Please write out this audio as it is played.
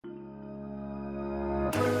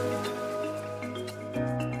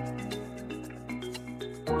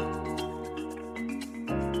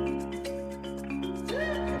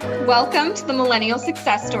Welcome to the Millennial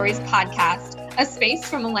Success Stories podcast, a space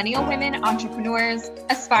for millennial women entrepreneurs,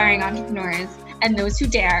 aspiring entrepreneurs, and those who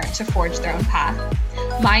dare to forge their own path.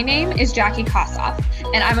 My name is Jackie Kossoff,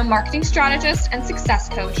 and I'm a marketing strategist and success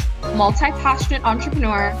coach, multi-passionate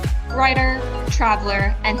entrepreneur, writer,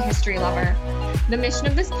 traveler, and history lover. The mission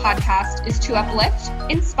of this podcast is to uplift,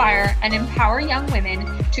 inspire, and empower young women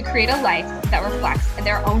to create a life that reflects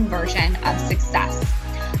their own version of success.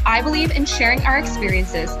 I believe in sharing our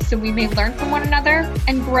experiences so we may learn from one another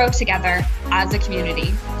and grow together as a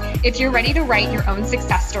community. If you're ready to write your own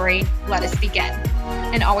success story, let us begin.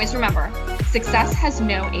 And always remember, success has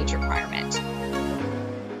no age requirement.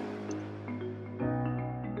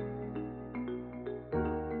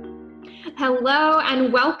 Hello,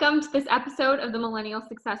 and welcome to this episode of the Millennial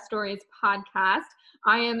Success Stories podcast.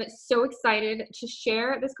 I am so excited to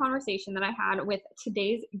share this conversation that I had with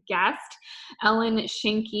today's guest, Ellen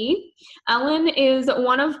Schenke. Ellen is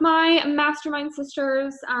one of my mastermind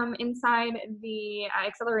sisters inside the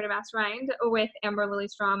Accelerated Mastermind with Amber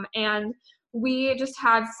Lillystrom, and we just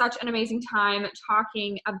had such an amazing time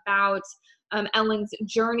talking about Ellen's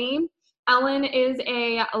journey. Ellen is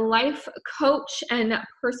a life coach and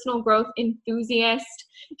personal growth enthusiast.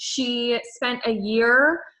 She spent a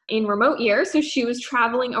year in remote year. So she was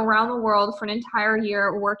traveling around the world for an entire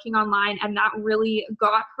year working online, and that really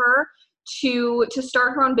got her to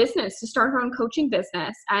start her own business, to start her own coaching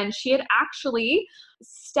business. And she had actually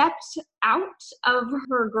stepped out of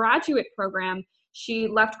her graduate program. She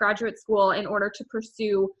left graduate school in order to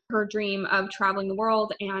pursue her dream of traveling the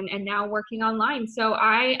world and now working online. So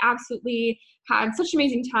I absolutely had such an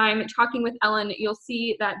amazing time talking with Ellen. You'll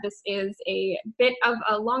see that this is a bit of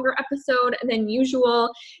a longer episode than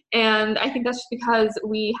usual. And I think that's just because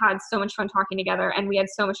we had so much fun talking together and we had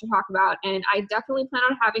so much to talk about. And I definitely plan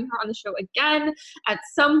on having her on the show again at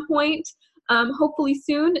some point. Hopefully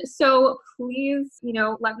soon. So please,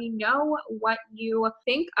 let me know what you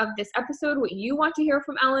think of this episode, what you want to hear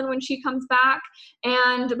from Ellen when she comes back.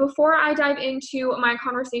 And before I dive into my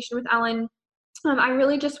conversation with Ellen, I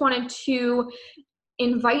really just wanted to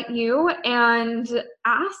invite you and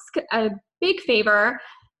ask a big favor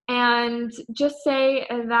and just say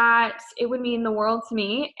that it would mean the world to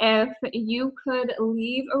me if you could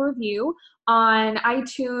leave a review on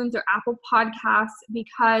iTunes or Apple Podcasts,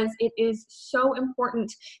 because it is so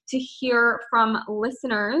important to hear from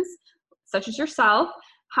listeners such as yourself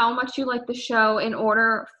how much you like the show in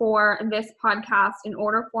order for this podcast, in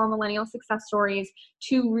order for Millennial Success Stories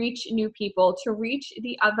to reach new people, to reach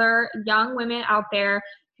the other young women out there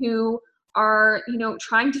who are,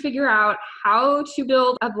 trying to figure out how to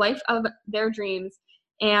build a life of their dreams.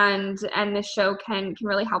 And this show can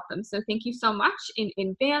really help them. So thank you so much in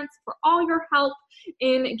advance for all your help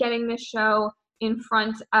in getting this show in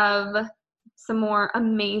front of some more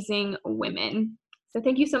amazing women. So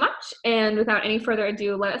thank you so much. And without any further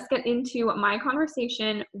ado, let us get into my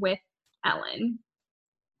conversation with Ellen.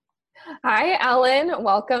 Hi, Ellen.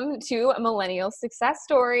 Welcome to Millennial Success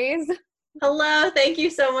Stories. Hello. Thank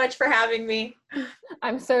you so much for having me.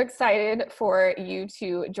 I'm so excited for you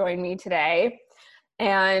to join me today.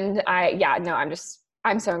 And I'm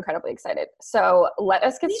so incredibly excited. So let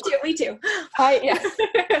us get started. Me too.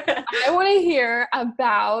 I want to hear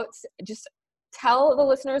about, just tell the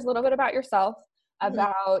listeners a little bit about yourself,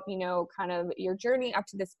 about, kind of your journey up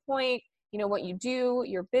to this point, what you do,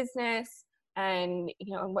 your business, and,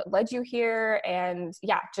 what led you here. And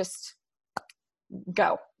just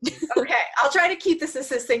go. Okay. I'll try to keep this as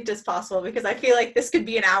succinct as possible because I feel like this could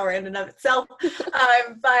be an hour in and of itself.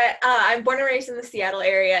 But I'm born and raised in the Seattle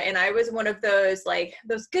area, and I was one of those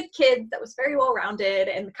good kids that was very well-rounded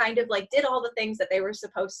and kind of did all the things that they were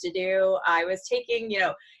supposed to do. I was taking,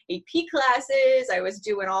 AP classes. I was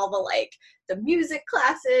doing all the music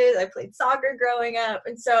classes. I played soccer growing up.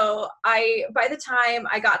 And so by the time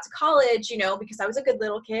I got to college, because I was a good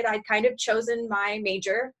little kid, I'd kind of chosen my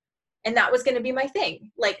major. And that was going to be my thing.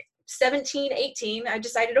 17, 18, I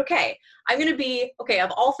decided, I'm going to be,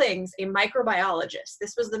 of all things, a microbiologist.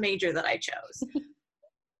 This was the major that I chose.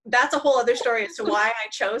 That's a whole other story as to why I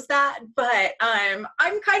chose that. But I'm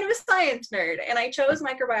kind of a science nerd, and I chose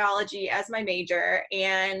microbiology as my major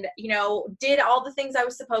and, did all the things I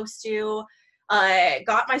was supposed to,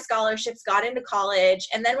 got my scholarships, got into college.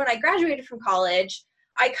 And then when I graduated from college,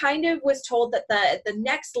 I kind of was told that the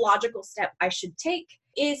next logical step I should take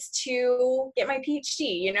is to get my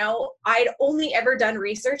PhD. I'd only ever done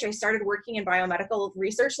research. I started working in biomedical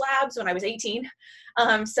research labs when I was 18.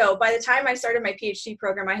 So by the time I started my PhD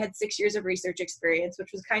program, I had 6 years of research experience, which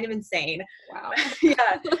was kind of insane. Wow.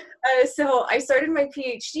 So I started my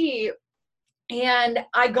PhD And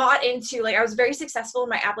I got into I was very successful in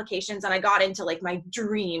my applications, and I got into my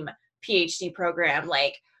dream PhD program,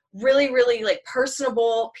 really, really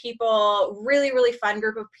personable people, really, really fun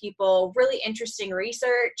group of people, really interesting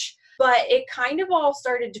research. But it kind of all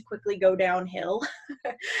started to quickly go downhill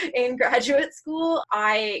in graduate school.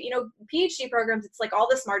 PhD programs, it's all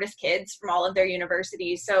the smartest kids from all of their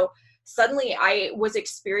universities. So suddenly I was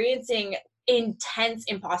experiencing intense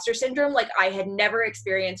imposter syndrome like I had never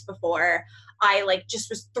experienced before. I just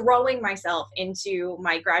was throwing myself into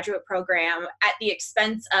my graduate program at the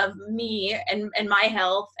expense of me and my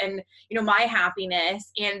health and, my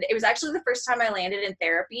happiness. And it was actually the first time I landed in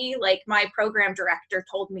therapy. My program director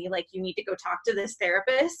told me, you need to go talk to this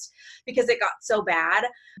therapist because it got so bad.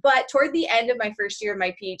 But toward the end of my first year of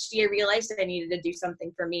my PhD, I realized that I needed to do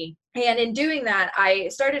something for me. And in doing that, I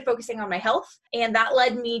started focusing on my health, and that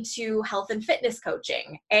led me to health and fitness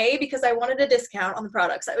coaching. A, because I wanted a discount on the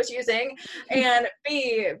products I was using, and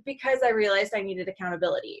B, because I realized I needed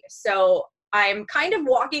accountability. So I'm kind of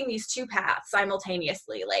walking these two paths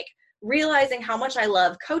simultaneously, realizing how much I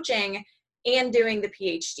love coaching and doing the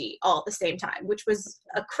PhD all at the same time, which was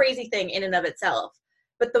a crazy thing in and of itself.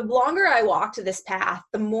 But the longer I walked this path,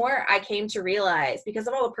 the more I came to realize, because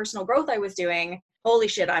of all the personal growth I was doing, holy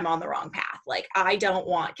shit, I'm on the wrong path. I don't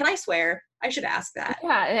want, can I swear? I should ask that.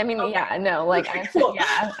 Yeah. I mean, okay. Yeah, no, Okay, cool.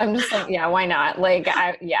 Yeah, I'm just yeah, why not?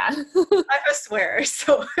 Yeah. I'm a swearer,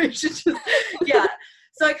 so I should just, yeah.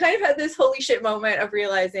 So I kind of had this holy shit moment of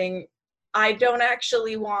realizing I don't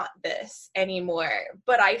actually want this anymore,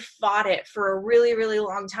 but I fought it for a really, really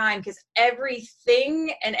long time because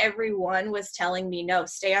everything and everyone was telling me, no,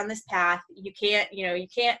 stay on this path. You can't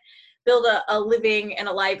build a living and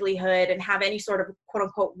a livelihood and have any sort of quote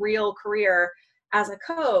unquote real career as a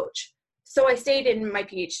coach. So I stayed in my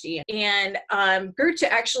PhD and grew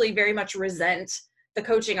to actually very much resent the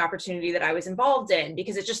coaching opportunity that I was involved in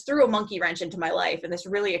because it just threw a monkey wrench into my life in this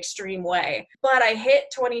really extreme way. But I hit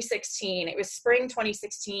 2016. It was spring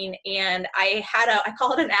 2016, and I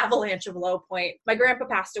call it an avalanche of low point. My grandpa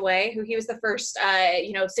passed away, he was the first,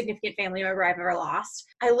 significant family member I've ever lost.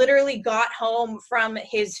 I literally got home from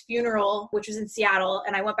his funeral, which was in Seattle,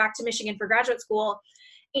 and I went back to Michigan for graduate school.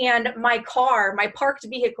 And my parked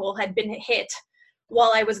vehicle had been hit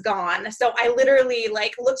while I was gone. So I literally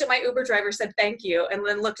looked at my Uber driver, said thank you, and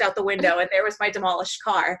then looked out the window and there was my demolished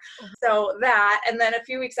car. So that, and then a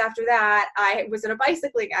few weeks after that, I was in a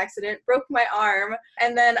bicycling accident, broke my arm.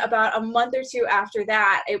 And then about a month or two after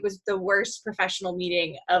that, it was the worst professional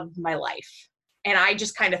meeting of my life. And I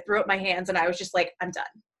just kind of threw up my hands and I was just like, I'm done.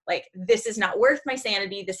 This is not worth my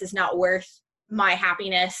sanity. This is not worth my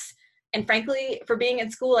happiness. And frankly, for being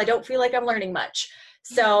in school, I don't feel like I'm learning much.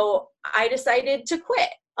 So I decided to quit,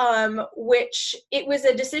 which it was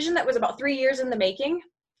a decision that was about 3 years in the making,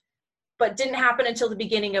 but didn't happen until the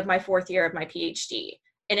beginning of my fourth year of my PhD.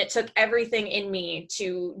 And it took everything in me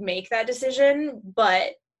to make that decision,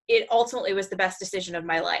 but it ultimately was the best decision of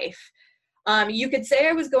my life. You could say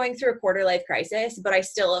I was going through a quarter life crisis, but I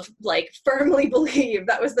still firmly believe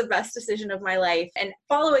that was the best decision of my life. And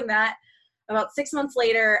following that, about 6 months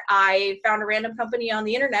later, I found a random company on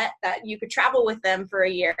the internet that you could travel with them for a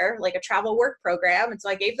year, like a travel work program. And so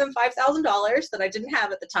I gave them $5,000 that I didn't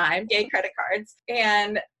have at the time, gay credit cards,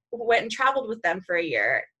 and went and traveled with them for a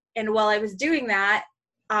year. And while I was doing that,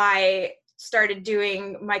 I started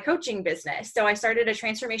doing my coaching business. So I started a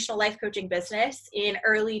transformational life coaching business in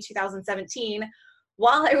early 2017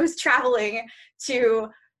 while I was traveling to,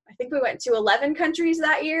 I think we went to 11 countries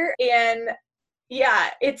that year. And yeah,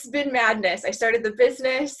 it's been madness. I started the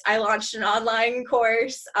business. I launched an online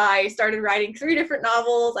course. I started writing 3 different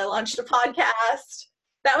novels. I launched a podcast.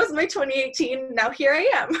 That was my 2018. Now here I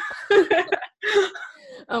am.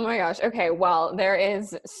 Oh my gosh. Okay. Well, there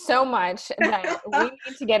is so much that we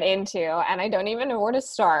need to get into, and I don't even know where to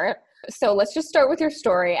start. So let's just start with your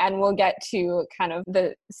story and we'll get to kind of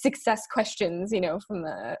the success questions,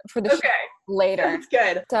 for the show later. That's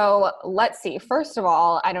good. So let's see. First of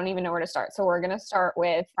all, I don't even know where to start. So we're going to start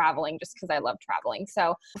with traveling just because I love traveling.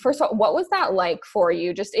 So first of all, what was that like for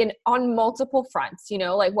you just on multiple fronts,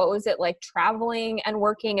 what was it like traveling and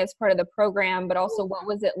working as part of the program, but also what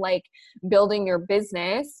was it like building your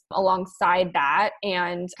business alongside that?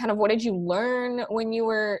 And kind of what did you learn when you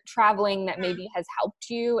were traveling that maybe has helped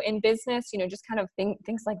you in business, just kind of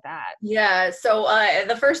things like that. Yeah. So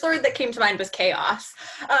the first word that came to mind was chaos.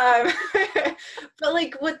 But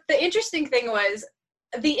what the interesting thing was,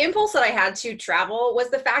 the impulse that I had to travel was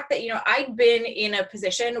the fact that, I'd been in a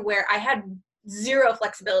position where I had zero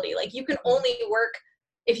flexibility. You can only work,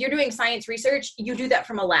 if you're doing science research, you do that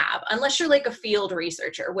from a lab, unless you're a field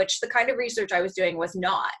researcher, which the kind of research I was doing was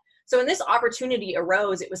not. So when this opportunity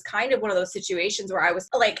arose, it was kind of one of those situations where I was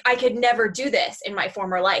like, I could never do this in my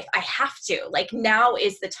former life. I have to, like, now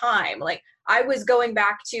is the time. Like, I was going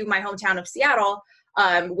back to my hometown of Seattle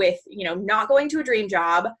with, you know, not going to a dream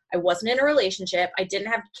job. I wasn't in a relationship. I didn't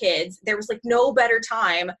have kids. There was like no better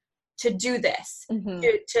time to do this,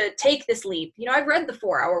 to take this leap. You know, I've read the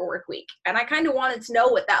 4-Hour Workweek, and I kind of wanted to know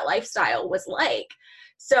what that lifestyle was like.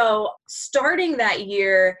 So starting that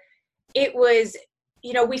year, it was,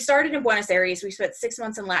 you know, we started in Buenos Aires. We spent 6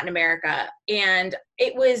 months in Latin America, and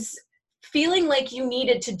it was feeling like you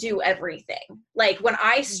needed to do everything. Like when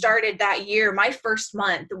I started that year, my first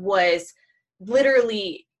month was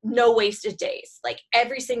literally no wasted days. Like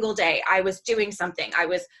every single day I was doing something. I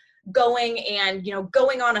was going and, you know,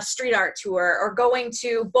 going on a street art tour or going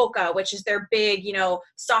to Boca, which is their big, you know,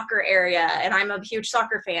 soccer area. And I'm a huge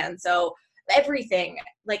soccer fan. So everything,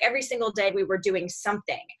 like every single day we were doing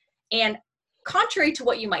something. And contrary to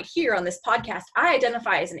what you might hear on this podcast, I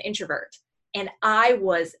identify as an introvert, and I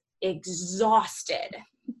was exhausted,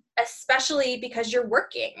 especially because you're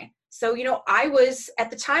working. So, you know,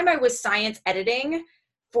 at the time I was science editing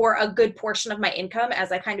for a good portion of my income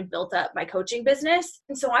as I kind of built up my coaching business.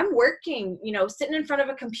 And so I'm working, you know, sitting in front of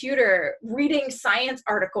a computer, reading science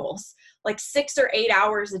articles, like 6 or 8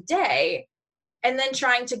 hours a day, and then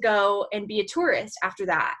trying to go and be a tourist after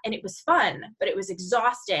that. And it was fun, but it was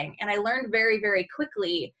exhausting. And I learned very, very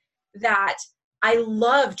quickly that I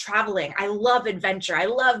love traveling. I love adventure. I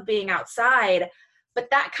love being outside. But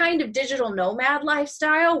that kind of digital nomad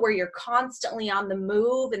lifestyle where you're constantly on the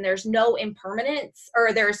move and there's no impermanence,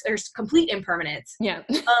 or there's complete impermanence. Yeah.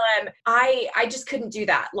 I just couldn't do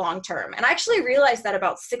that long term. And I actually realized that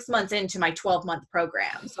about 6 months into my 12-month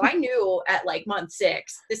program. So I knew at like month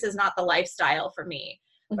 6, this is not the lifestyle for me.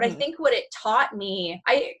 But I think what it taught me,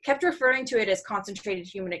 I kept referring to it as concentrated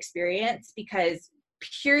human experience, because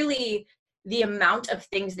purely the amount of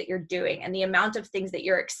things that you're doing and the amount of things that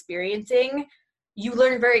you're experiencing, you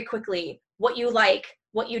learn very quickly what you like,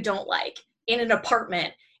 what you don't like in an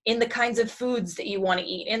apartment, in the kinds of foods that you want to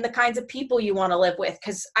eat, in the kinds of people you want to live with.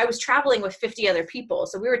 Because I was traveling with 50 other people.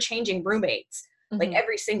 So we were changing roommates like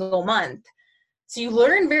every single month. So you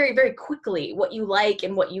learn very, very quickly what you like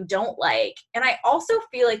and what you don't like. And I also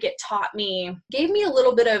feel like it gave me a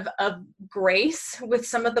little bit of grace with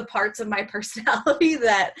some of the parts of my personality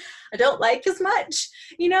that I don't like as much,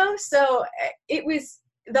 you know? So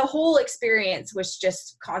the whole experience was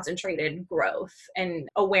just concentrated growth and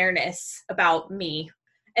awareness about me.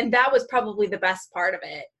 And that was probably the best part of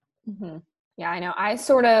it. Yeah, I know. I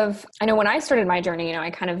know when I started my journey, you know,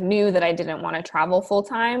 I kind of knew that I didn't want to travel full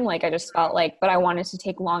time. Like I just felt like, but I wanted to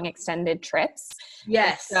take long extended trips.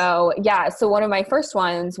 Yes. So one of my first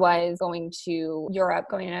ones was going to Europe,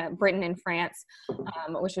 going to Britain and France,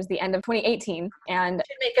 which was the end of 2018. And I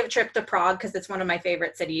should make a trip to Prague because it's one of my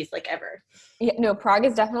favorite cities like ever. Yeah, no, Prague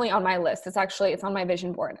is definitely on my list. It's on my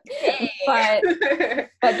vision board. Hey.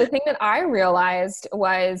 But the thing that I realized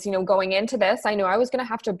was, you know, going into this, I knew I was going to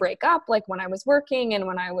have to break up like when I was working and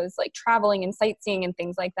when I was like traveling and sightseeing and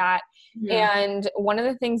things like that. Yeah. And one of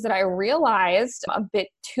the things that I realized a bit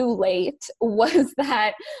too late was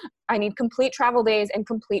that I need complete travel days and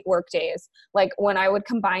complete work days. Like when I would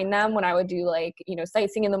combine them, when I would do like, you know,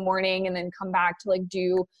 sightseeing in the morning and then come back to like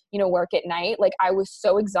do, you know, work at night, like I was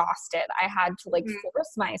so exhausted. I had to like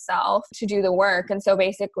force myself to do the work. And so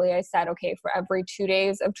basically I said, okay, for every 2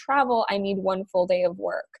 days of travel, I need 1 full day of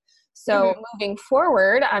work. So moving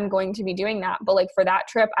forward, I'm going to be doing that. But like for that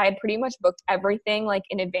trip, I had pretty much booked everything like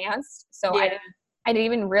in advance. So I didn't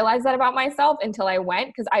even realize that about myself until I went,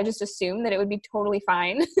 because I just assumed that it would be totally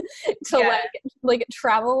fine to like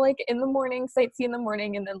travel like in the morning, sightsee in the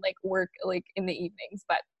morning, and then like work like in the evenings.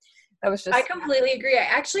 But that was just... I completely agree. I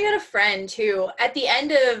actually had a friend who at the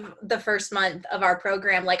end of the first month of our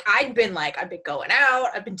program, like I'd been going out,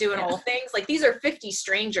 I've been doing all the things. Like these are 50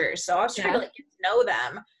 strangers. So I was trying to like get to know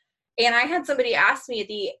them. And I had somebody ask me at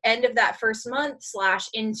the end of that first month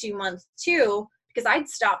 / into month 2, because I'd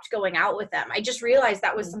stopped going out with them. I just realized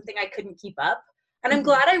that was something I couldn't keep up. And I'm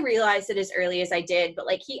glad I realized it as early as I did. But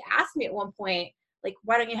like he asked me at one point, like,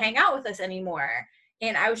 why don't you hang out with us anymore?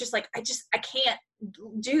 And I was just like, I can't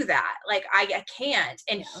do that. Like I can't.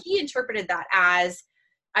 And he interpreted that as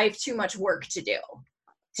I have too much work to do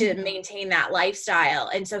to maintain that lifestyle.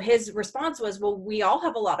 And so his response was, well, we all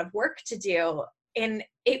have a lot of work to do. And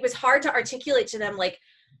it was hard to articulate to them, like,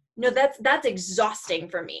 no, that's exhausting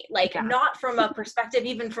for me. Like not from a perspective,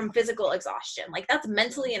 even from physical exhaustion, like that's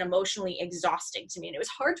mentally and emotionally exhausting to me. And it was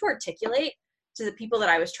hard to articulate to the people that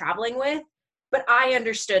I was traveling with, but I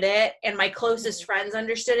understood it and my closest friends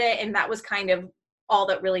understood it. And that was kind of all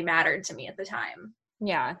that really mattered to me at the time.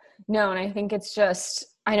 Yeah, no. And I think it's just,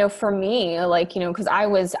 I know for me, like, cause I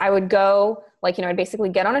would go, like, I'd basically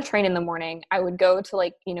get on a train in the morning. I would go to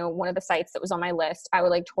like, one of the sites that was on my list. I would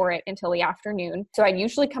like tour it until the afternoon. So I'd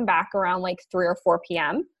usually come back around like 3 or 4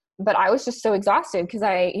 p.m. But I was just so exhausted because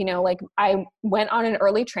like I went on an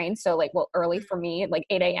early train. So like, well, early for me, like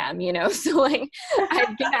 8 a.m., so like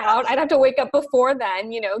I'd get out, I'd have to wake up before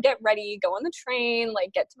then, get ready, go on the train,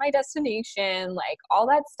 like get to my destination, like all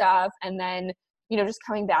that stuff. And then, just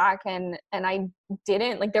coming back and I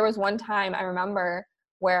didn't, like, there was one time I remember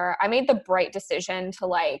where I made the bright decision to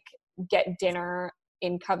like get dinner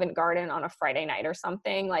in Covent Garden on a Friday night or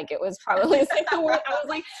something. Like it was probably like the worst. I was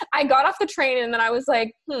like, I got off the train and then I was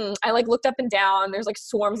like, I like looked up and down. There's like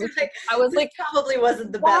swarms of people. I was like, probably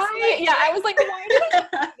wasn't the best. Yeah, I was like, why did I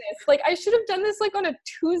do this? Like I should have done this like on a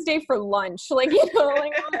Tuesday for lunch. Like, like I was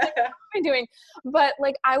like, what am I doing? But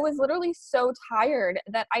like I was literally so tired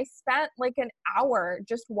that I spent like an hour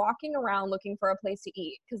just walking around looking for a place to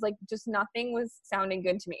eat because like just nothing was sounding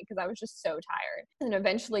good to me because I was just so tired. And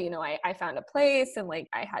eventually, I found a place and like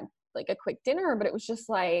I had like a quick dinner, but it was just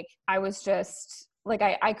like I was just like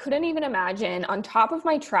I couldn't even imagine on top of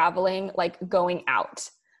my traveling like going out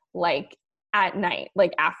like at night,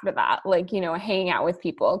 like after that, like hanging out with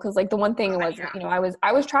people because like the one thing was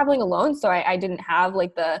I was traveling alone, so I didn't have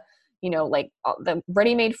like the like the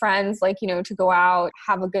ready-made friends, like, to go out,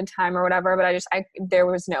 have a good time or whatever. But there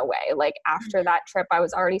was no way. Like after that trip, I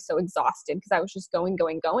was already so exhausted because I was just going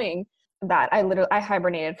that I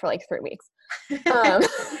hibernated for like 3 weeks. Yes.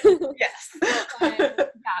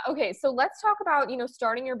 Yeah. Okay. So let's talk about,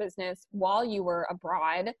 starting your business while you were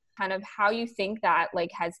abroad, kind of how you think that like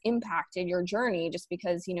has impacted your journey just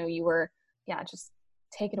because, you were, just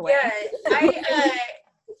take it away. Yeah. I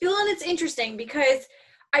feel and it's interesting because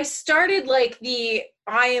I started like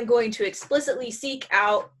I am going to explicitly seek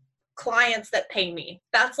out clients that pay me.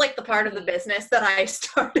 That's like the part of the business that I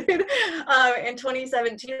started in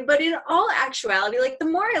 2017. But in all actuality, like the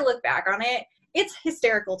more I look back on it, it's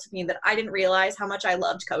hysterical to me that I didn't realize how much I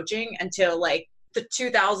loved coaching until like the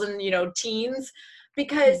 2000, teens,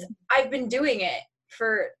 because I've been doing it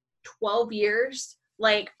for 12 years.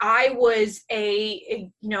 Like I was a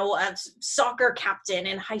soccer captain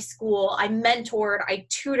in high school. I mentored, I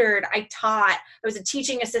tutored, I taught. I was a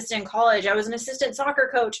teaching assistant in college. I was an assistant soccer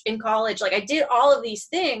coach in college. Like I did all of these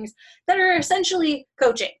things that are essentially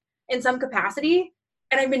coaching in some capacity.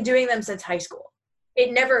 And I've been doing them since high school.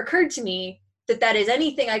 It never occurred to me that is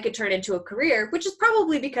anything I could turn into a career, which is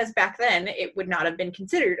probably because back then it would not have been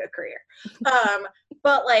considered a career.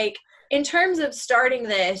 But like in terms of starting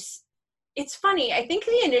this, it's funny. I think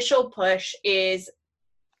the initial push is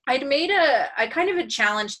I kind of had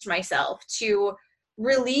challenged myself to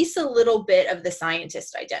release a little bit of the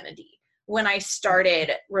scientist identity when I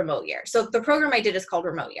started Remote Year. So the program I did is called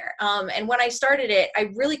Remote Year. And when I started it,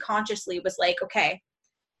 I really consciously was like, okay,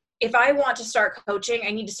 if I want to start coaching,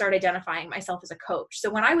 I need to start identifying myself as a coach. So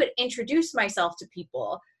when I would introduce myself to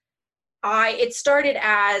people, it started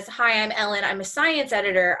as, hi, I'm Ellen. I'm a science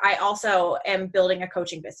editor. I also am building a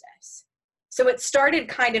coaching business. So it started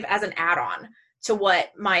kind of as an add-on to what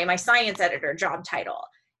my science editor job title.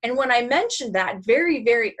 And when I mentioned that very,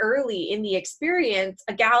 very early in the experience,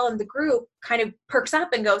 a gal in the group kind of perks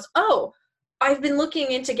up and goes, oh, I've been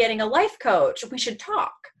looking into getting a life coach. We should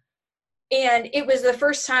talk. And it was the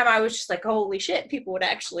first time I was just like, holy shit, people would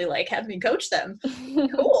actually like have me coach them.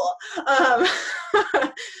 Cool.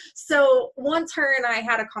 So once her and I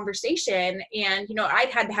had a conversation and,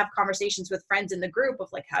 I'd had to have conversations with friends in the group of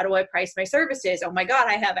like, how do I price my services? Oh my God,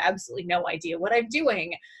 I have absolutely no idea what I'm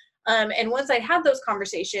doing. And once I had those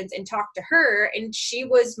conversations and talked to her, and she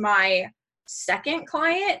was my second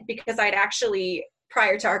client because I'd actually,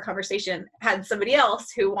 prior to our conversation, had somebody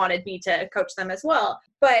else who wanted me to coach them as well.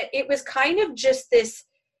 But it was kind of just this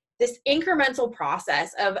incremental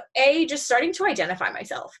process of just starting to identify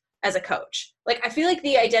myself as a coach. Like, I feel like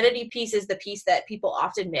the identity piece is the piece that people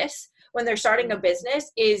often miss when they're starting a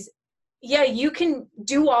business is, yeah, you can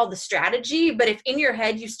do all the strategy, but if in your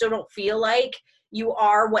head you still don't feel like you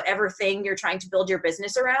are whatever thing you're trying to build your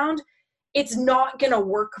business around, it's not going to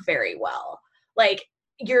work very well. Like,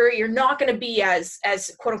 you're not going to be as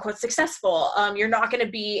quote unquote successful. You're not going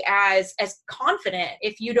to be as confident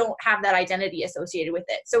if you don't have that identity associated with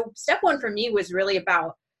it. So step one for me was really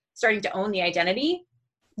about starting to own the identity.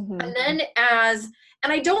 Mm-hmm. And then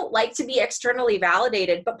and I don't like to be externally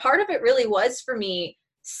validated, but part of it really was for me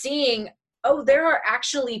seeing, oh, there are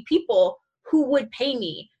actually people who would pay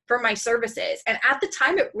me for my services. And at the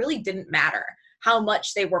time, it really didn't matter how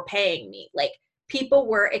much they were paying me. Like, people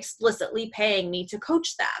were explicitly paying me to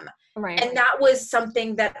coach them. Right. And that was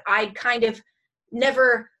something that I'd kind of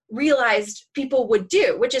never realized people would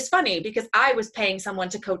do, which is funny because I was paying someone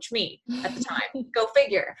to coach me at the time. Go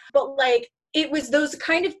figure. But like, it was those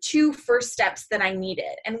kind of two first steps that I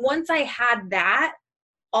needed. And once I had that,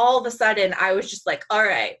 all of a sudden I was just like, all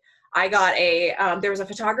right, I got there was a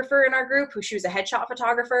photographer in our group she was a headshot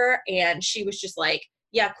photographer, and she was just like,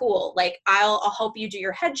 yeah, cool. Like, I'll help you do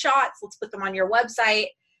your headshots. Let's put them on your website.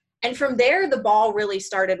 And from there, the ball really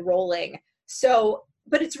started rolling. So,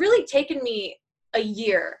 but it's really taken me a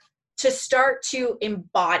year to start to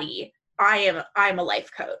embody I'm a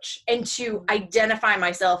life coach, and to identify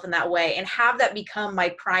myself in that way and have that become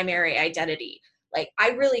my primary identity. Like, I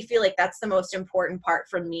really feel like that's the most important part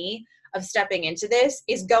for me of stepping into this,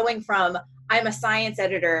 is going from I'm a science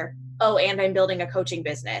editor, and I'm building a coaching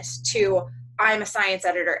business, to I'm a science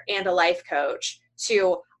editor and a life coach,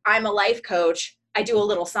 to I'm a life coach, I do a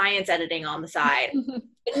little science editing on the side.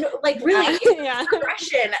 And like, really, it's a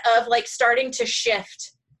progression of like starting to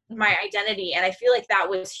shift my identity. And I feel like that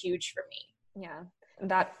was huge for me. Yeah,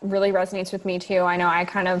 that really resonates with me too. I know I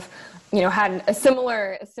kind of, had a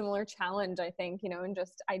similar challenge, I think, in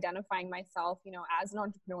just identifying myself, as an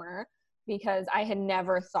entrepreneur, because I had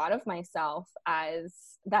never thought of myself as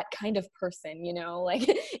that kind of person, like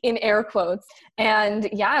in air quotes. And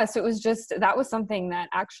yeah, so it was that was something that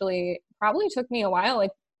actually probably took me a while.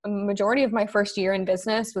 Like, a majority of my first year in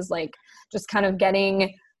business was like just kind of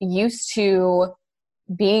getting used to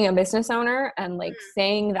being a business owner and like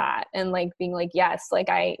saying that and like being like, yes, like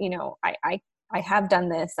I have done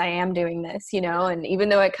this, I am doing this, and even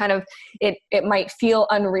though it kind of, it might feel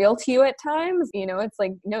unreal to you at times, it's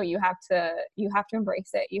like, no, you have to embrace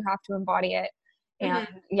it. You have to embody it. And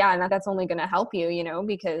and that's only going to help you,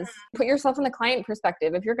 because put yourself in the client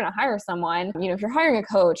perspective. If you're going to hire someone, if you're hiring a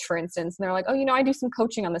coach, for instance, and they're like, oh, I do some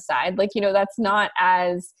coaching on the side. Like, that's not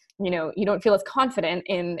as, you don't feel as confident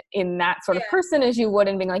in that sort of person as you would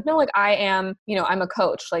in being like, no, like I am, I'm a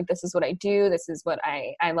coach. Like, this is what I do. This is what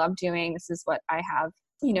I love doing. This is what I have,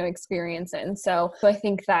 experience in. So I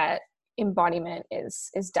think that embodiment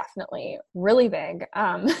is definitely really big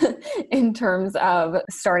in terms of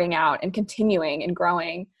starting out and continuing and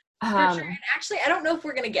growing. For sure. And actually, I don't know if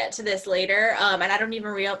we're going to get to this later. And I don't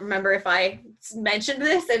even remember if I mentioned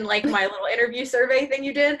this in like my little interview survey thing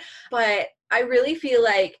you did, but I really feel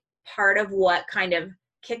like part of what kind of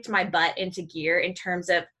kicked my butt into gear in terms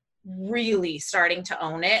of really starting to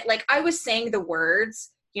own it. Like, I was saying the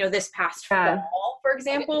words, this past fall, for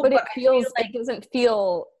example, but it doesn't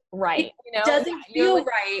feel right. It doesn't feel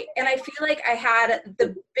right. And I feel like I had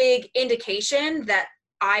the big indication that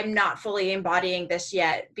I'm not fully embodying this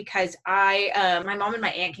yet, because my mom and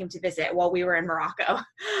my aunt came to visit while we were in Morocco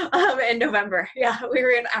in November. Yeah, we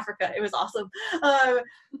were in Africa. It was awesome.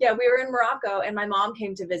 We were in Morocco, and my mom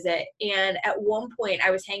came to visit. And at one point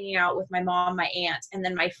I was hanging out with my mom, my aunt, and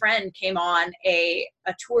then my friend came on a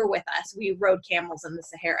tour with us. We rode camels in the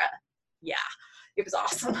Sahara. Yeah, it was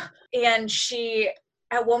awesome. And she,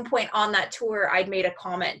 at one point on that tour, I'd made a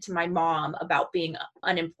comment to my mom about being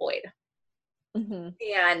unemployed.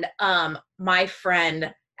 And my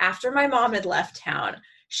friend, after my mom had left town,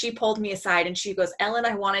 she pulled me aside and she goes, Ellen,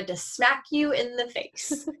 I wanted to smack you in the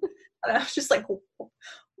face. And I was just like,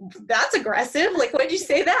 that's aggressive. Like, why'd you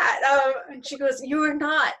say that? And she goes, you are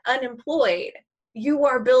not unemployed. You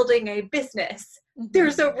are building a business.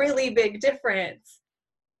 There's a really big difference.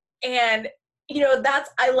 And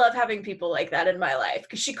I love having people like that in my life,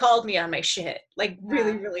 because she called me on my shit, like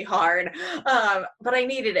really, really hard. But I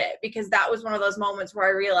needed it, because that was one of those moments where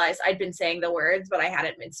I realized I'd been saying the words, but I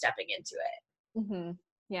hadn't been stepping into it.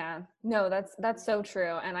 Yeah, no, that's so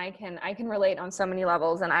true. And I can relate on so many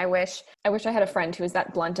levels. And I wish I had a friend who was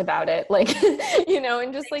that blunt about it. Like,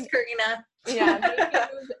 and just Thanks, Karina.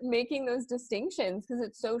 making those distinctions, because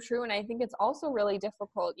it's so true. And I think it's also really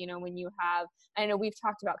difficult, when you have, I know we've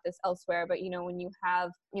talked about this elsewhere, but when you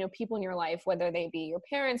have, people in your life, whether they be your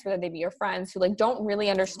parents, whether they be your friends, who like don't really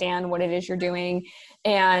understand what it is you're doing.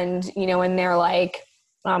 And, and they're like,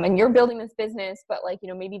 and you're building this business, but like,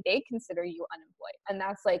 maybe they consider you unemployed. And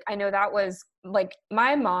that's like, I know that was like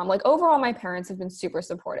my mom, like overall, my parents have been super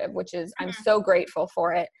supportive, which is, I'm so grateful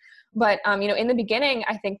for it. But, in the beginning,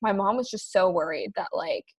 I think my mom was just so worried that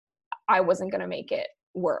like, I wasn't going to make it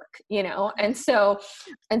work, And so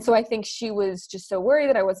I think she was just so worried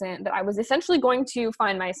that I was essentially going to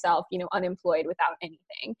find myself, unemployed without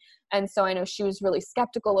anything. And so I know she was really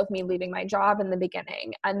skeptical of me leaving my job in the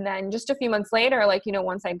beginning. And then just a few months later, like,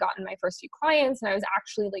 once I'd gotten my first few clients and I was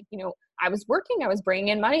actually like, I was working, I was bringing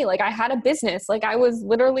in money. Like I had a business, like I was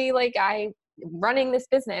literally like, running this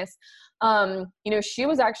business. She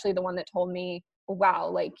was actually the one that told me, wow,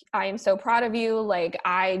 like, I am so proud of you. Like,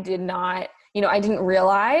 I did not, I didn't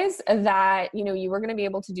realize that, you were going to be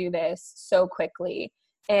able to do this so quickly.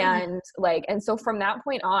 And and so from that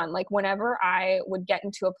point on, like whenever I would get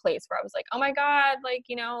into a place where I was like, oh my God, like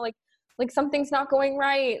something's not going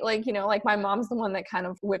right. Like, like my mom's the one that kind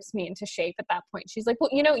of whips me into shape at that point. She's like,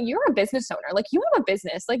 well, you're a business owner. Like you have a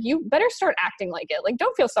business. Like you better start acting like it. Like,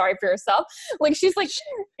 don't feel sorry for yourself. Like, she's like,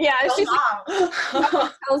 yeah, she's like,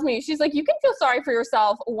 tells me, she's like, you can feel sorry for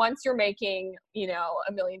yourself once you're making, $1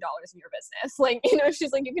 million in your business. Like,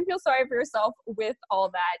 she's like, you can feel sorry for yourself with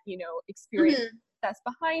all that, experience that's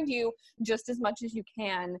behind you just as much as you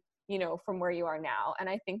can, from where you are now. And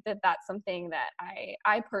I think that that's something that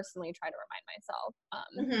I personally try to remind myself.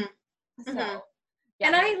 So, yeah.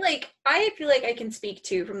 And I feel like I can speak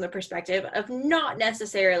to from the perspective of not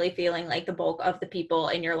necessarily feeling like the bulk of the people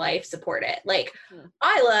in your life support it. Like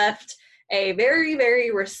I left a very,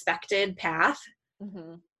 very respected path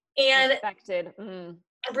and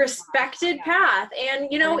respected path. And,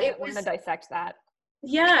 it was to dissect that.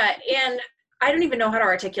 Yeah. And I don't even know how to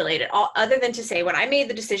articulate it other than to say when I made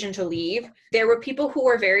the decision to leave, there were people who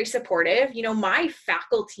were very supportive. My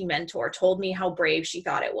faculty mentor told me how brave she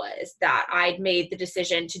thought it was that I'd made the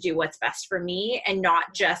decision to do what's best for me and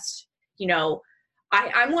not just,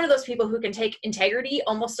 I'm one of those people who can take integrity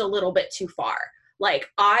almost a little bit too far. Like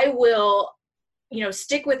I will,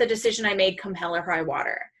 stick with a decision I made come hell or high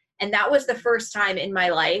water. And that was the first time in my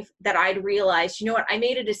life that I'd realized, I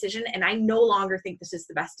made a decision and I no longer think this is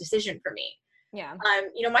the best decision for me. Yeah.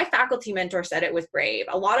 My faculty mentor said it was brave.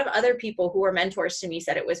 A lot of other people who were mentors to me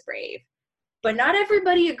said it was brave, but not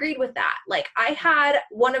everybody agreed with that. Like I had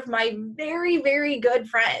one of my very, very good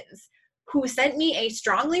friends who sent me a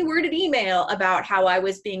strongly worded email about how I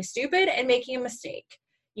was being stupid and making a mistake.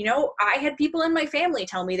 I had people in my family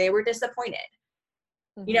tell me they were disappointed.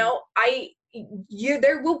 There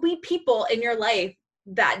will be people in your life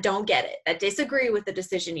that don't get it, that disagree with the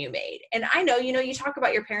decision you made. And I know, you talk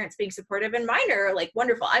about your parents being supportive and mine are like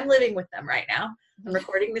wonderful. I'm living with them right now. I'm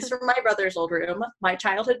recording this from my brother's old room. My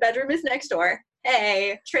childhood bedroom is next door.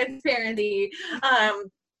 Hey, transparency.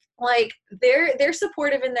 They're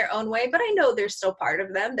supportive in their own way, but I know there's still part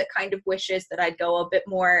of them that kind of wishes that I'd go a bit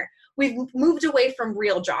more. We've moved away from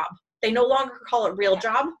real job. They no longer call it real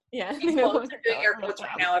job. Yeah. I'm doing air quotes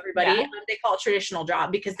right now, everybody. Yeah. They call it traditional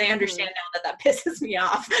job because they understand now that pisses me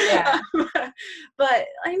off. Yeah. But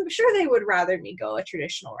I'm sure they would rather me go a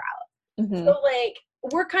traditional route. So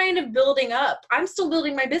we're kind of building up. I'm still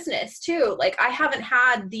building my business too. Like I haven't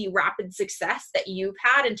had the rapid success that you've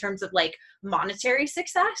had in terms of like monetary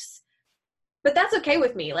success. But that's okay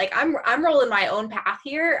with me. Like I'm rolling my own path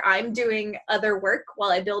here. I'm doing other work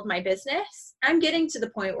while I build my business. I'm getting to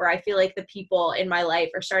the point where I feel like the people in my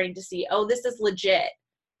life are starting to see, oh, this is legit.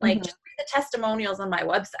 Like just read the testimonials on my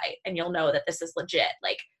website and you'll know that this is legit.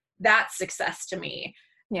 Like that's success to me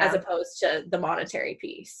as opposed to the monetary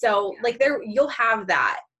piece. So you'll have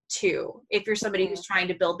that too. If you're somebody who's trying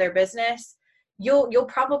to build their business, you'll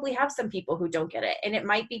probably have some people who don't get it. And it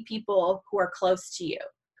might be people who are close to you,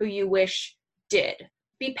 who you wish did.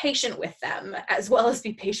 Be patient with them as well as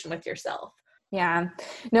be patient with yourself. Yeah.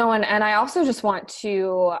 No, and I also just want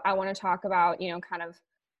to talk about, kind of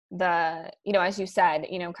the, as you said,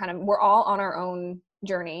 kind of we're all on our own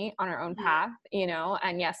journey, on our own path,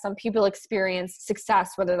 and yes, some people experience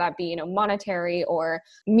success, whether that be, monetary or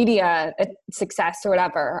media success or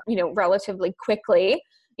whatever, relatively quickly,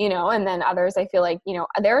 and then others, I feel like,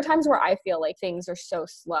 there are times where I feel like things are so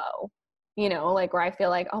slow. Like where I feel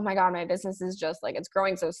like, oh my God, my business is just like, it's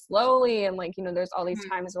growing so slowly. And like, there's all these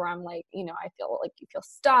times where I'm like, I feel like you feel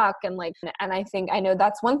stuck. And like, and I know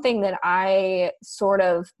that's one thing that I sort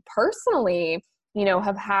of personally,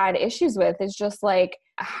 have had issues with is just like,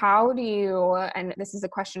 how do you, and this is a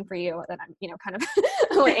question for you that I'm, kind of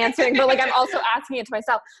answering, but like, I'm also asking it to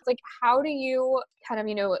myself. It's like, how do you kind of,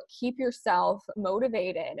 keep yourself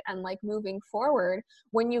motivated and like moving forward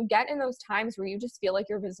when you get in those times where you just feel like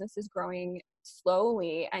your business is growing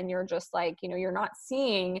slowly and you're just like, you're not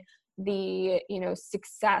seeing the,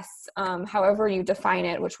 success, however you define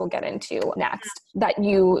it, which we'll get into next, that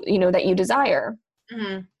you desire.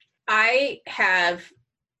 I have,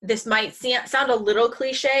 this might sound a little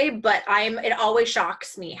cliche, but it always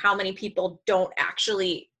shocks me how many people don't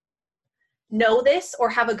actually know this or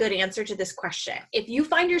have a good answer to this question. If you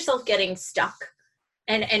find yourself getting stuck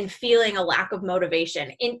and feeling a lack of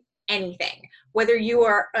motivation in anything, whether you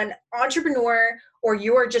are an entrepreneur or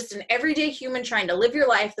you are just an everyday human trying to live your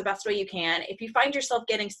life the best way you can, if you find yourself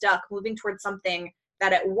getting stuck, moving towards something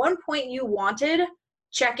that at one point you wanted,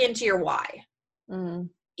 check into your why.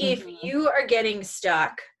 If you are getting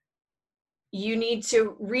stuck you need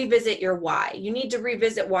to revisit your why. You need to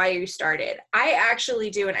revisit why you started. I actually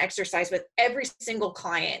do an exercise with every single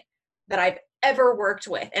client that I've ever worked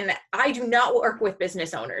with. And I do not work with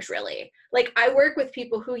business owners really. Like I work with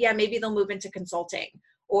people who, yeah, maybe they'll move into consulting,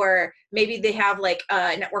 or maybe they have like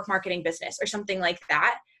a network marketing business or something like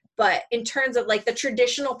that. But in terms of like the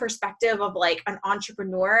traditional perspective of like an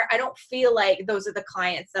entrepreneur, I don't feel like those are the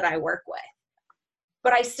clients that I work with.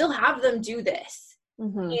 But I still have them do this.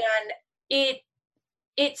 And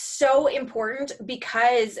it's so important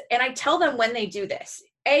because, and I tell them when they do this,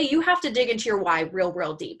 you have to dig into your why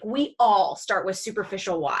real deep. We all start with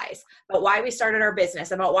superficial whys about why we started our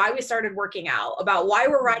business, about why we started working out, about why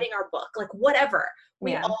we're writing our book, like whatever.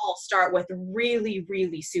 We all start with really,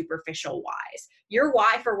 really superficial whys. Your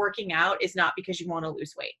why for working out is not because you want to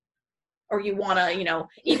lose weight or you want to,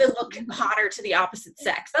 even look hotter to the opposite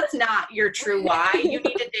sex. That's not your true why. You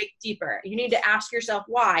need to dig deeper. You need to ask yourself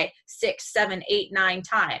why 6, 7, 8, 9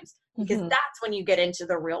 times, because that's when you get into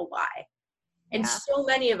the real why. And so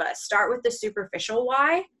many of us start with the superficial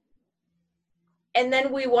why, and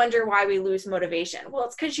then we wonder why we lose motivation. Well,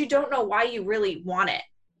 it's because you don't know why you really want it.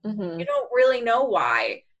 You don't really know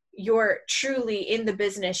why you're truly in the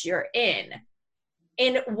business you're in.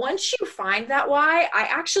 And once you find that why, I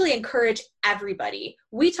actually encourage everybody.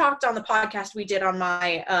 We talked on the podcast we did on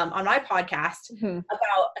my podcast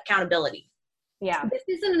about accountability. Yeah. This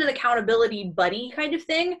isn't an accountability buddy kind of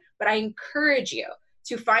thing, but I encourage you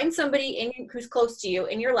to find somebody who's close to you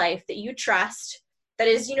in your life that you trust, that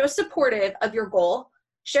is, supportive of your goal.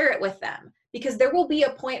 Share it with them, because there will be a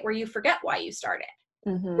point where you forget why you started,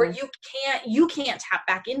 where you can't tap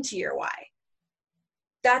back into your why.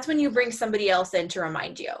 That's when you bring somebody else in to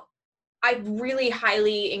remind you. I really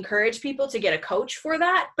highly encourage people to get a coach for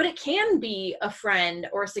that, but it can be a friend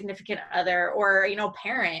or a significant other or,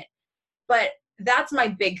 parent. But that's my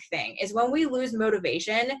big thing, is when we lose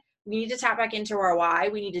motivation, we need to tap back into our why.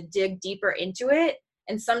 We need to dig deeper into it.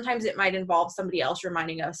 And sometimes it might involve somebody else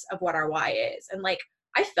reminding us of what our why is. And like,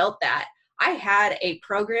 I felt that. I had a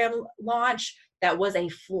program launch that was a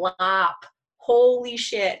flop. Holy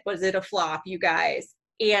shit, was it a flop, you guys?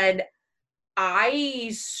 And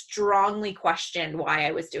I strongly questioned why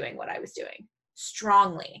I was doing what I was doing.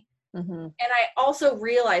 Strongly. And I also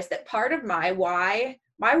realized that part of my why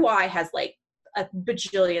has like a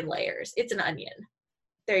bajillion layers. It's an onion.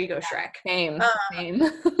 There you go, Shrek. Same.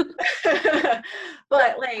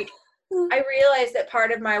 But like, I realized that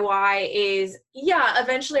part of my why is,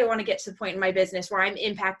 eventually I want to get to the point in my business where I'm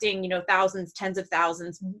impacting, thousands, tens of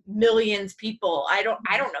thousands, millions people. I don't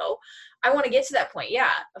know. I want to get to that point.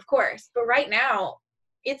 Yeah, of course. But right now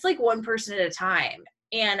it's like one person at a time.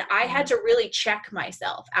 And I had to really check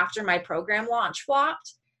myself after my program launch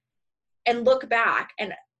flopped and look back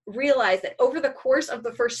and realize that over the course of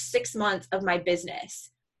the first 6 months of my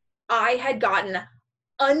business, I had gotten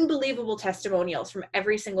unbelievable testimonials from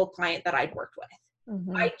every single client that I'd worked with.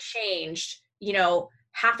 I changed,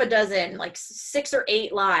 half a dozen, like 6 or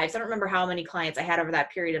 8 lives. I don't remember how many clients I had over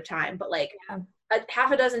that period of time, but like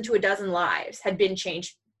half a dozen to a dozen lives had been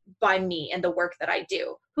changed by me and the work that I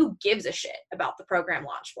do. Who gives a shit about the program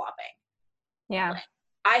launch flopping? Yeah. Like,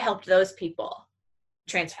 I helped those people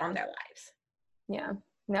transform their lives. Yeah.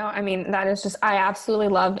 No, I mean, that is just, I absolutely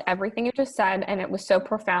loved everything you just said. And it was so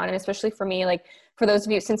profound. And especially for me, like for those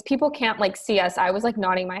of you, since people can't like see us, I was like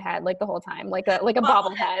nodding my head like the whole time, like a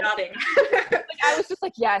bobblehead. Like, I was just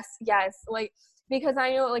like, yes. Like, because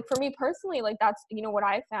I know, like, for me personally, like, that's, what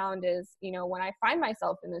I found is, when I find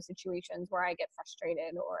myself in those situations where I get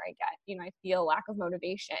frustrated or I get, I feel lack of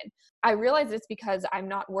motivation, I realize it's because I'm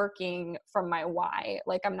not working from my why.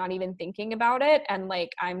 Like, I'm not even thinking about it. And like,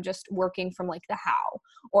 I'm just working from like the how,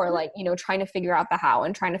 or like, trying to figure out the how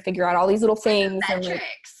and trying to figure out all these little things. And like,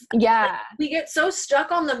 like, we get so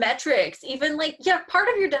stuck on the metrics. Even like, part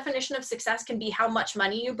of your definition of success can be how much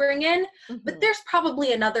money you bring in, but there's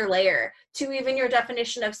probably another layer to even your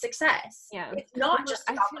definition of success. It's not just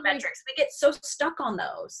about the metrics. We get so stuck on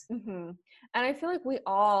those. And I feel like we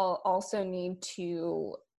all also need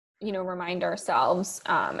to, remind ourselves,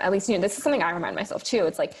 at least, this is something I remind myself too.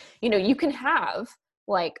 It's like, you can have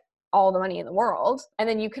like all the money in the world and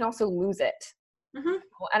then you can also lose it.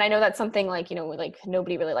 And I know that's something like, like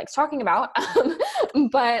nobody really likes talking about,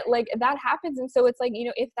 but like that happens. And so it's like,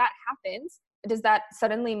 if that happens, does that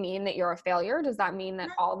suddenly mean that you're a failure? Does that mean that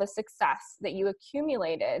all the success that you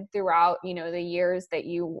accumulated throughout, the years that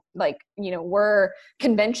you were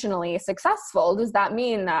conventionally successful, does that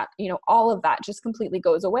mean that, all of that just completely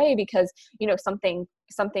goes away because,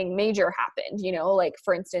 something major happened, like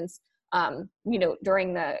for instance,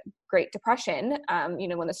 during the Great Depression,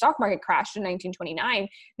 when the stock market crashed in 1929,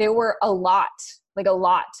 there were a lot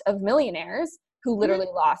of millionaires who literally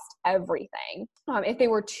lost everything. If they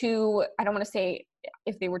were too, I don't want to say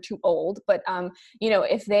if they were too old, but some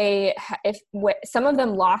of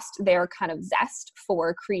them lost their kind of zest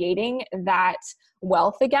for creating that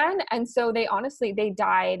wealth again. And so they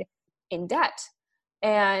died in debt.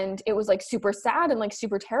 And it was like super sad and like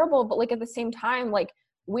super terrible. But like at the same time, like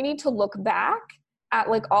we need to look back at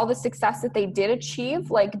like all the success that they did achieve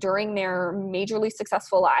like during their majorly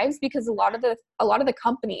successful lives, because a lot of the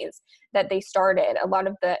companies that they started, a lot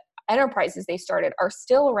of the enterprises they started are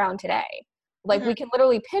still around today. Like we can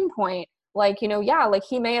literally pinpoint like, like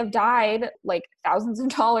he may have died like thousands of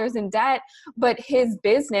dollars in debt, but his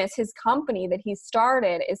business, his company that he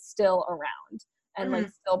started is still around and like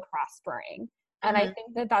still prospering. And I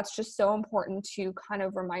think that that's just so important to kind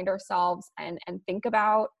of remind ourselves and think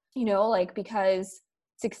about, because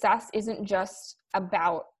success isn't just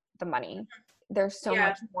about the money. There's so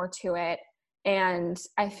much more to it. And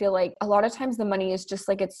I feel like a lot of times the money is just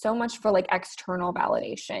like, it's so much for like external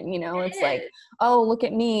validation, it's like, oh, look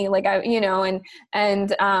at me. Like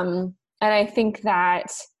and I think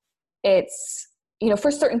that it's,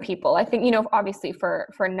 for certain people, I think, obviously for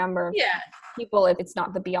a number of people, it's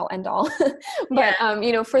not the be all end all,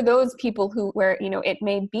 but, for those people where it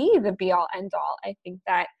may be the be all end all, I think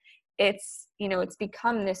that it's, it's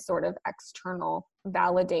become this sort of external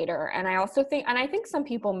validator. And I think some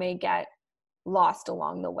people may get lost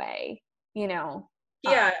along the way,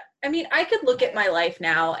 I mean, I could look at my life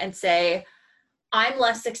now and say, I'm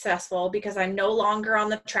less successful because I'm no longer on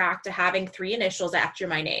the track to having 3 initials after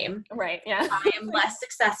my name. Right. Yeah. I am less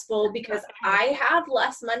successful because I have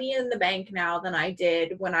less money in the bank now than I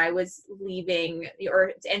did when I was leaving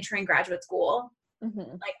or entering graduate school.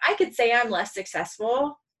 Like I could say I'm less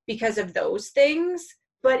successful because of those things,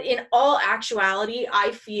 but in all actuality,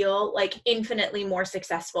 I feel like infinitely more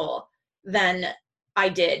successful than I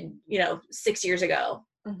did, 6 years ago.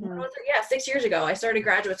 6 years ago, I started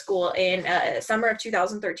graduate school in summer of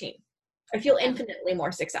 2013. I feel infinitely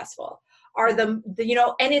more successful. And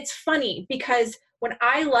it's funny because when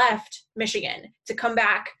I left Michigan to come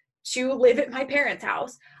back to live at my parents'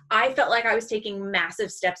 house, I felt like I was taking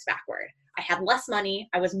massive steps backward. I had less money.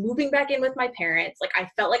 I was moving back in with my parents. Like I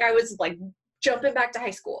felt like I was like jumping back to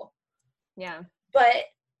high school. Yeah. But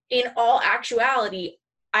in all actuality,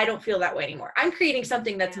 I don't feel that way anymore. I'm creating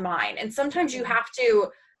something that's mine. And sometimes you have to,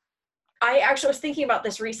 I actually was thinking about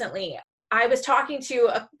this recently. I was talking to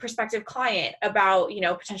a prospective client about,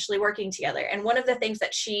 potentially working together. And one of the things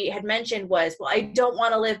that she had mentioned was, well, I don't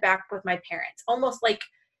want to live back with my parents. Almost like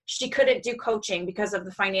she couldn't do coaching because of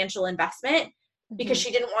the financial investment, because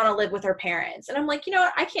she didn't want to live with her parents. And I'm like,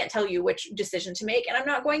 I can't tell you which decision to make, and I'm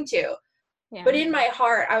not going to. Yeah. But in my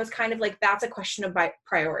heart, I was kind of like, that's a question of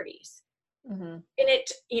priorities. And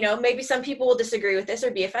it, maybe some people will disagree with this or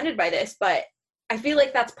be offended by this, but I feel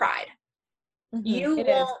like that's pride. You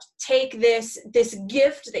won't take this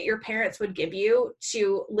gift that your parents would give you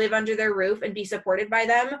to live under their roof and be supported by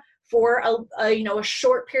them for a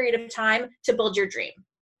short period of time to build your dream.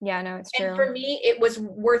 Yeah, no, it's true. And for me, it was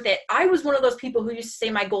worth it. I was one of those people who used to say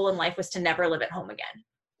my goal in life was to never live at home again.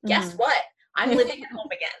 Guess what? I'm living at home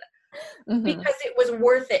again. Because it was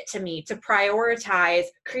worth it to me to prioritize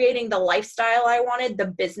creating the lifestyle I wanted, the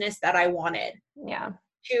business that I wanted. Yeah.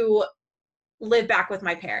 To live back with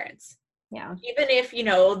my parents. Yeah. Even if,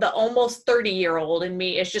 the almost 30-year-old in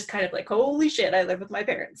me is just kind of like, holy shit, I live with my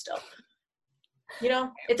parents still.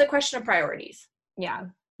 It's a question of priorities. Yeah.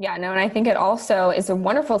 Yeah, no, and I think it also is a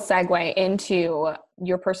wonderful segue into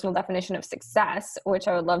your personal definition of success, which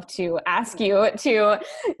I would love to ask you to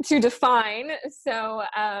define. So,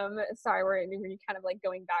 sorry, we're kind of like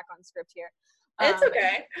going back on script here. It's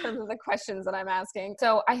okay. In terms of the questions that I'm asking.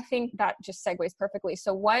 So I think that just segues perfectly.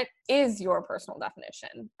 So what is your personal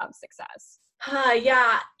definition of success?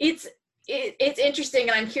 Yeah, it's interesting,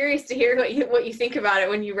 and I'm curious to hear what you think about it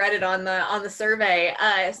when you read it on the survey.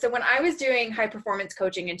 So when I was doing high performance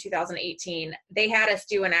coaching in 2018, they had us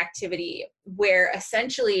do an activity where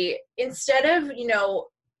essentially instead of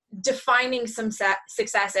defining some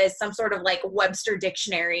success as some sort of like Webster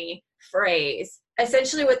dictionary phrase,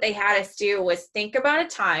 essentially what they had us do was think about a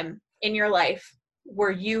time in your life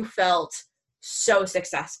where you felt so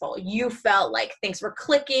successful. You felt like things were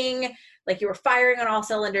clicking, like you were firing on all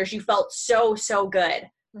cylinders. You felt so good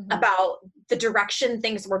about the direction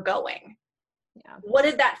things were going. Yeah. What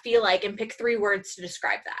did that feel like? And pick 3 words to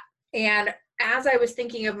describe that. And as I was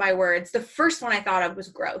thinking of my words, the first one I thought of was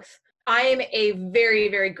growth. I am a very,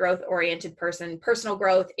 very growth oriented person. Personal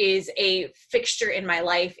growth is a fixture in my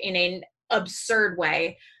life in an absurd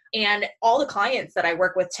way. And all the clients that I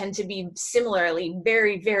work with tend to be similarly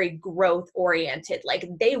very, very growth oriented. Like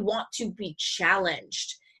they want to be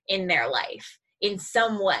challenged in their life in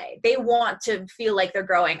some way. They want to feel like they're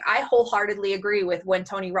growing. I wholeheartedly agree with when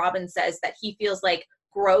Tony Robbins says that he feels like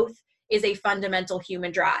growth is a fundamental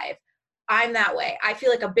human drive. I'm that way. I feel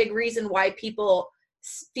like a big reason why people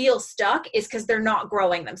feel stuck is because they're not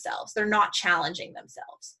growing themselves. They're not challenging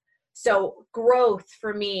themselves. So growth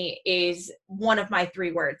for me is one of my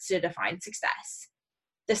 3 words to define success.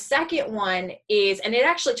 The second one is, and it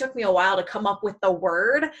actually took me a while to come up with the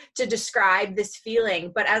word to describe this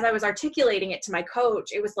feeling, but as I was articulating it to my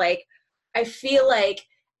coach, it was like, I feel like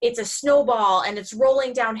it's a snowball and it's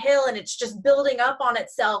rolling downhill and it's just building up on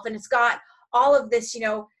itself and it's got all of this,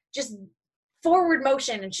 just forward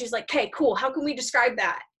motion. And she's like, okay, cool. How can we describe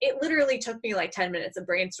that? It literally took me like 10 minutes of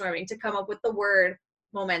brainstorming to come up with the word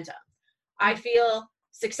momentum. I feel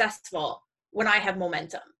successful when I have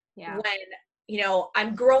momentum. Yeah. When,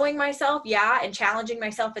 I'm growing myself, and challenging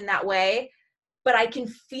myself in that way, but I can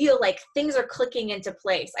feel like things are clicking into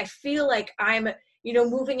place. I feel like I'm,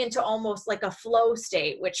 moving into almost like a flow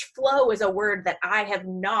state, which flow is a word that I have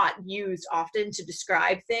not used often to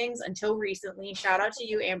describe things until recently. Shout out to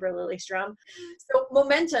you, Amber Lillystrom. So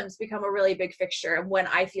momentum's become a really big fixture of when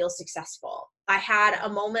I feel successful. I had a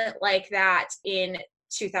moment like that in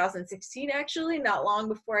 2016, actually, not long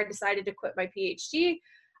before I decided to quit my PhD.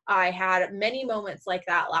 I had many moments like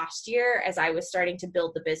that last year as I was starting to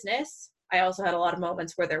build the business. I also had a lot of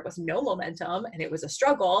moments where there was no momentum and it was a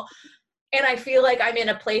struggle. And I feel like I'm in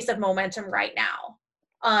a place of momentum right now,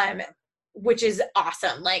 which is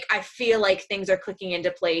awesome. Like I feel like things are clicking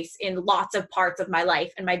into place in lots of parts of my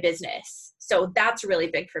life and my business. So that's really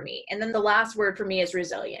big for me. And then the last word for me is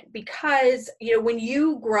resilient, because, when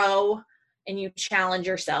you grow and you challenge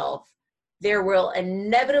yourself, there will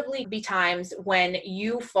inevitably be times when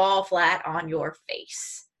you fall flat on your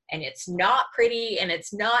face and it's not pretty and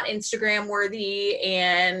it's not Instagram worthy.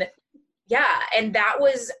 And and that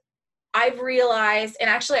was, I've realized, and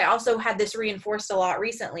actually I also had this reinforced a lot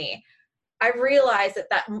recently. I've realized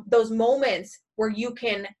that those moments where you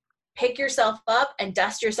can pick yourself up and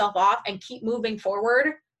dust yourself off and keep moving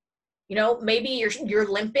forward, maybe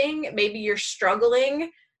you're limping, maybe you're struggling,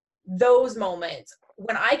 those moments,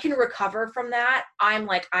 when I can recover from that, I'm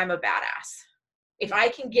like, I'm a badass. If I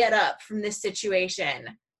can get up from this situation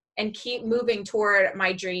and keep moving toward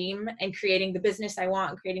my dream and creating the business I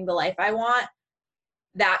want and creating the life I want,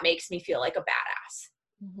 that makes me feel like a badass.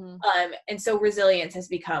 Mm-hmm. And so resilience has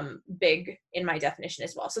become big in my definition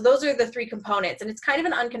as well. So those are the 3 components, and it's kind of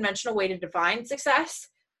an unconventional way to define success,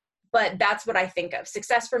 but that's what I think of.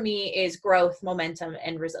 Success for me is growth, momentum,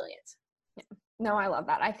 and resilience. Yeah. No, I love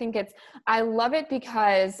that. I love it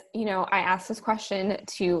because, I asked this question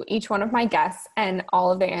to each one of my guests and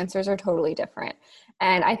all of their answers are totally different.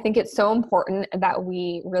 And I think it's so important that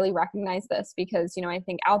we really recognize this because, I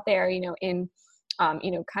think out there, in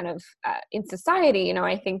in society,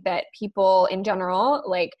 I think that people in general,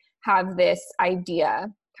 like have this idea,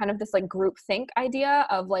 kind of this like group think idea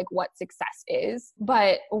of like what success is.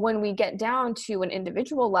 But when we get down to an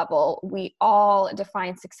individual level, we all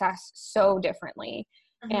define success so differently.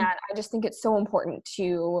 Mm-hmm. And I just think it's so important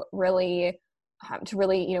to really,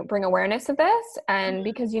 bring awareness of this. And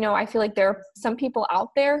because, I feel like there are some people out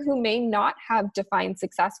there who may not have defined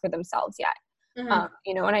success for themselves yet.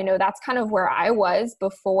 Mm-hmm. And I know that's kind of where I was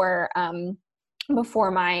before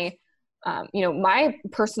my, my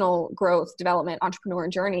personal growth, development, entrepreneur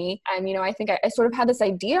journey. And, I think I sort of had this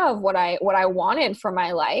idea of what I wanted for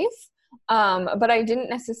my life. But I didn't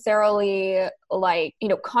necessarily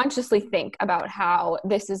consciously think about how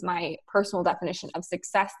this is my personal definition of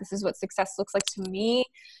success. This is what success looks like to me,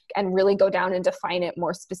 and really go down and define it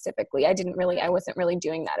more specifically. I wasn't really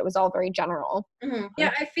doing that. It was all very general. Mm-hmm.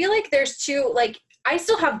 Yeah. I feel like there's 2, I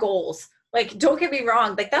still have goals. Don't get me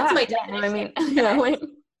wrong. That's my definition.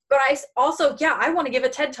 But I also, I want to give a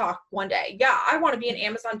TED Talk one day. Yeah, I want to be an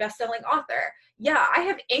Amazon bestselling author. Yeah, I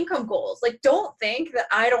have income goals. Don't think that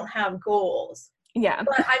I don't have goals. Yeah.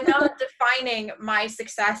 But I'm not defining my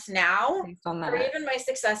success now based on that, or even my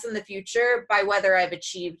success in the future by whether I've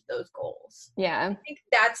achieved those goals. Yeah. I think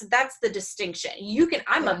that's the distinction.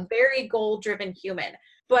 I'm a very goal-driven human,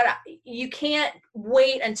 but you can't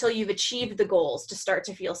wait until you've achieved the goals to start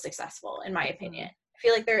to feel successful, in my opinion. I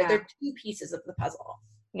feel like they're 2 pieces of the puzzle.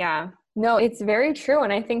 Yeah, no, it's very true.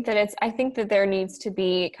 And I think that there needs to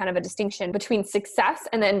be kind of a distinction between success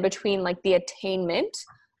and then between the attainment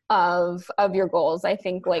of your goals. I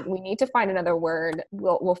think like we need to find another word.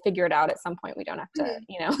 We'll figure it out at some point. We don't have to,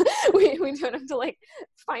 you know, we don't have to like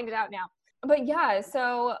find it out now. But yeah,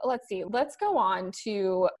 so let's see. Let's go on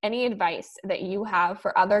to any advice that you have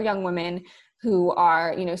for other young women who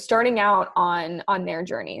are, you know, starting out on their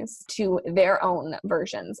journeys to their own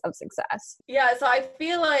versions of success. Yeah, so I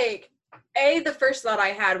feel like the first thought I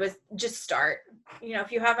had was just start. You know,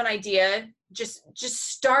 if you have an idea, just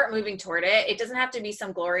start moving toward it. It doesn't have to be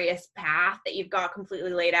some glorious path that you've got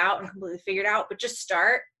completely laid out and completely figured out, but just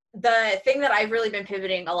start. The thing that I've really been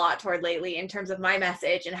pivoting a lot toward lately in terms of my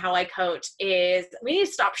message and how I coach is we need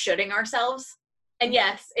to stop shoulding ourselves. And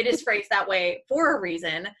yes, it is phrased that way for a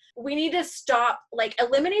reason. We need to stop, like,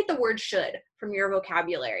 eliminate the word should from your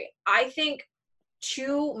vocabulary. I think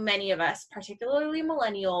too many of us, particularly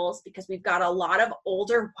millennials, because we've got a lot of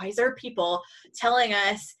older, wiser people telling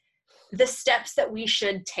us the steps that we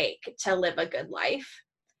should take to live a good life.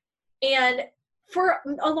 And for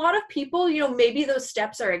a lot of people, you know, maybe those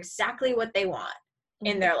steps are exactly what they want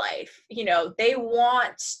in their life. You know, they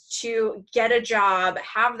want to get a job,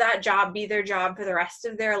 have that job be their job for the rest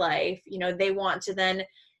of their life. You know, they want to then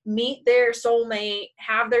meet their soulmate,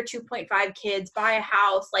 have their 2.5 kids, buy a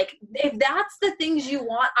house. Like, if that's the things you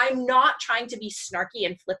want, I'm not trying to be snarky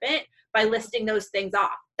and flippant by listing those things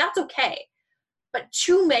off. That's okay. But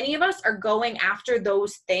too many of us are going after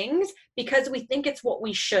those things because we think it's what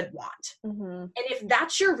we should want. And if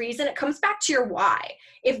that's your reason, it comes back to your why.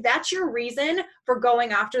 If that's your reason for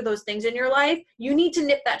going after those things in your life, you need to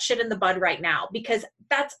nip that shit in the bud right now, because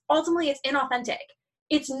that's ultimately, it's inauthentic.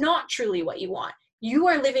 It's not truly what you want. You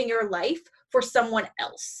are living your life for someone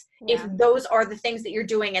else. If those are the things that you're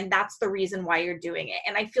doing and that's the reason why you're doing it.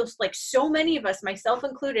 And I feel like so many of us, myself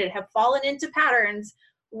included, have fallen into patterns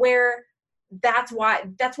where that's why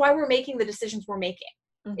we're making the decisions we're making,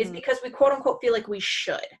 is because we quote unquote feel like we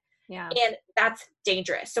should. And that's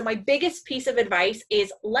dangerous. So my biggest piece of advice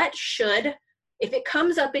is let should, if it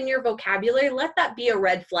comes up in your vocabulary, let that be a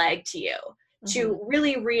red flag to you, to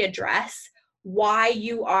really readdress why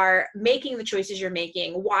you are making the choices you're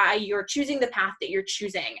making, why you're choosing the path that you're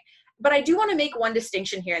choosing. But I do want to make one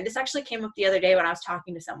distinction here. And this actually came up the other day when I was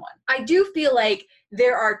talking to someone. I do feel like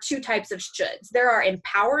there are two types of shoulds. There are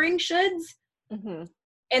empowering shoulds,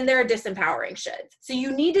 and there are disempowering shoulds. So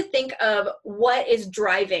you need to think of what is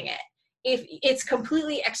driving it. If it's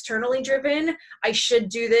completely externally driven, I should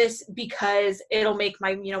do this because it'll make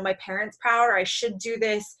my, you know, my parents proud, or I should do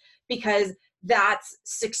this because that's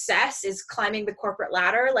success is climbing the corporate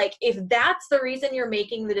ladder. Like, if that's the reason you're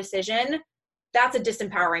making the decision, that's a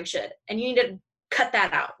disempowering should. And you need to cut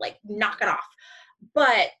that out, like knock it off.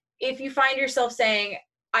 But if you find yourself saying,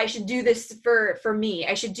 I should do this for me,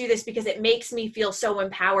 I should do this because it makes me feel so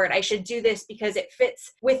empowered, I should do this because it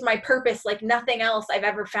fits with my purpose like nothing else I've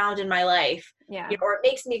ever found in my life, you know, or it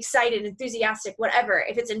makes me excited, enthusiastic, whatever.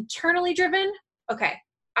 If it's internally driven, okay,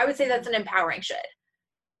 I would say that's an empowering should.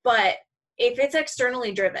 But if it's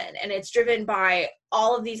externally driven and it's driven by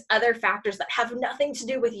all of these other factors that have nothing to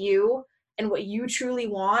do with you and what you truly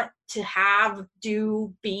want to have,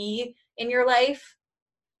 do, be in your life,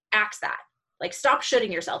 axe that. Like, stop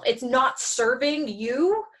shoulding yourself. It's not serving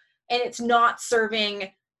you, and it's not serving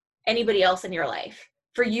anybody else in your life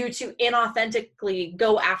for you to inauthentically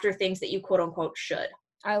go after things that you quote unquote should.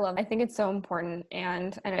 I think it's so important.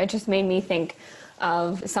 And it just made me think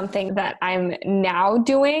of something that I'm now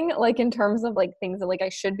doing, like in terms of like things that like I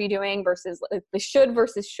should be doing versus like the should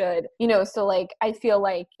versus should, you know. So like, I feel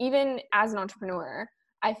like even as an entrepreneur,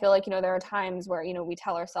 I feel like, you know, there are times where, you know, we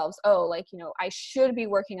tell ourselves, oh, like, you know, I should be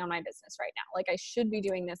working on my business right now. Like, I should be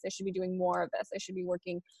doing this. I should be doing more of this. I should be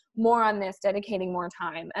working more on this, dedicating more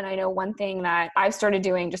time. And I know one thing that I've started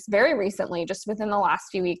doing just very recently, just within the last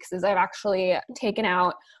few weeks, is I've actually taken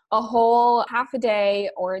out a whole half a day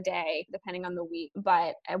or a day, depending on the week,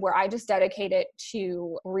 but where I just dedicate it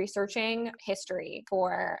to researching history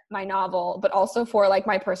for my novel, but also for like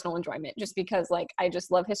my personal enjoyment, just because like I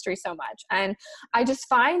just love history so much. And I just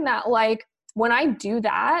find that like when I do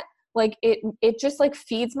that, like it just like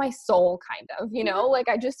feeds my soul kind of, you know, like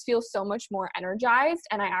I just feel so much more energized,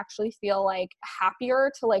 and I actually feel like happier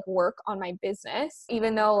to like work on my business,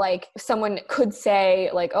 even though like someone could say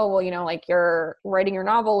like, oh, well, you know, like you're writing your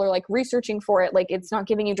novel or like researching for it, like it's not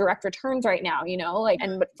giving you direct returns right now, you know, like,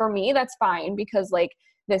 and but for me, that's fine because like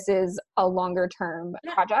this is a longer term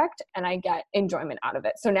project and I get enjoyment out of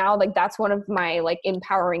it. So now like that's one of my like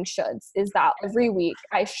empowering shoulds, is that every week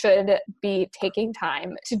I should be taking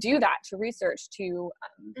time to do that, to research, to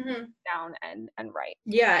down and write.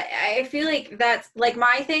 Yeah, I feel like that's like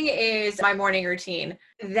my thing is my morning routine.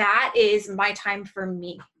 That is my time for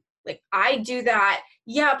me. Like I do that.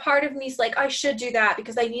 Yeah, part of me's like, I should do that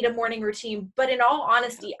because I need a morning routine. But in all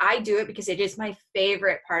honesty, I do it because it is my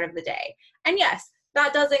favorite part of the day. And yes,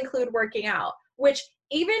 that does include working out, which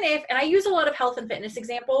even if, and I use a lot of health and fitness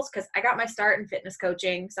examples because I got my start in fitness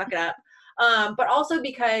coaching, suck it up. But also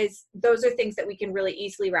because those are things that we can really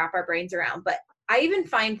easily wrap our brains around. But I even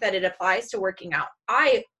find that it applies to working out.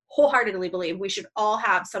 I wholeheartedly believe we should all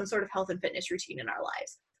have some sort of health and fitness routine in our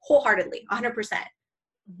lives. Wholeheartedly, 100%.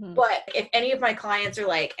 Mm-hmm. But if any of my clients are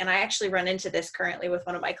like, and I actually run into this currently with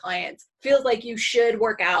one of my clients, feels like you should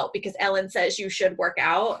work out because Ellen says you should work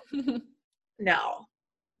out. No.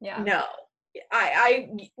 Yeah. No.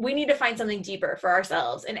 We need to find something deeper for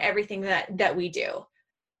ourselves in everything that we do.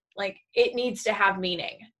 Like it needs to have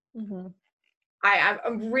meaning. Mm-hmm. I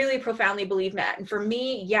really profoundly believe that. And for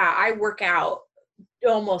me, yeah, I work out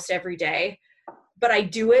almost every day, but I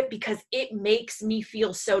do it because it makes me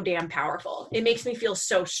feel so damn powerful. It makes me feel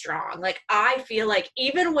so strong. Like I feel like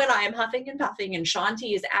even when I'm huffing and puffing and Sean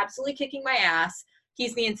T is absolutely kicking my ass,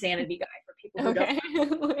 he's the insanity guy for people who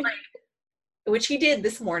don't know. Like, which he did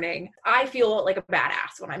this morning. I feel like a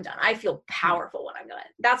badass when I'm done. I feel powerful when I'm done.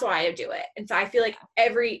 That's why I do it. And so I feel like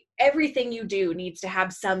everything you do needs to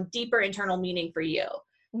have some deeper internal meaning for you.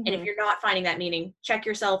 Mm-hmm. And if you're not finding that meaning, check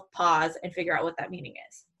yourself, pause, and figure out what that meaning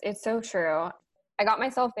is. It's so true. I got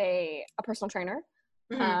myself a personal trainer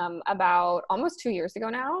about almost 2 years ago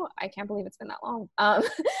now. I can't believe it's been that long.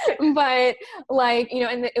 But like, you know,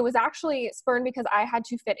 and it was actually spurred because I had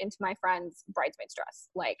to fit into my friend's bridesmaid's dress.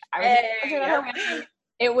 Like I was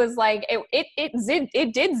it was like,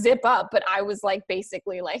 it did zip up, but I was like,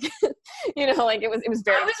 basically like, you know, like it was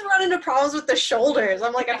very. I was running into problems with the shoulders.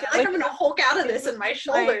 I'm like, I feel like I'm going to Hulk out of this in my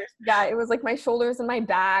shoulders. It was like my shoulders and my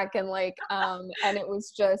back and like, and it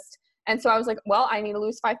was just, and so I was like, well, I need to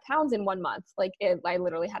lose 5 pounds in 1 month. Like I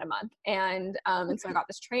literally had a month. And so I got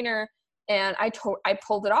this trainer and I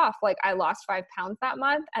pulled it off. Like I lost 5 pounds that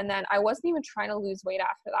month. And then I wasn't even trying to lose weight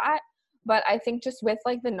after that. But I think just with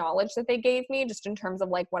like the knowledge that they gave me, just in terms of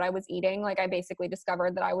like what I was eating, like I basically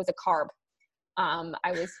discovered that I was a carb.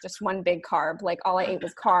 I was just one big carb. Like all I ate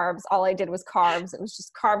was carbs. All I did was carbs. It was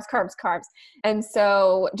just carbs, carbs, carbs. And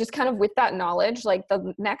so just kind of with that knowledge, like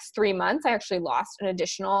the next 3 months, I actually lost an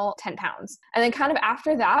additional 10 pounds. And then kind of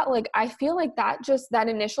after that, like, I feel like that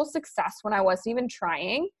initial success when I wasn't even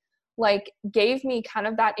trying, like gave me kind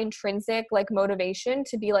of that intrinsic like motivation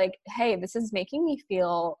to be like, hey, this is making me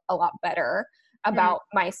feel a lot better about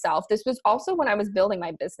myself. This was also when I was building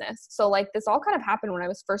my business. So like this all kind of happened when I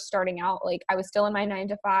was first starting out. Like I was still in my 9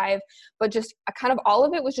 to 5, but just kind of all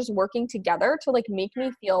of it was just working together to like make me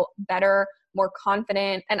feel better, more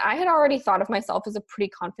confident. And I had already thought of myself as a pretty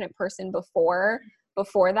confident person before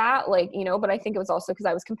that, like, you know, but I think it was also because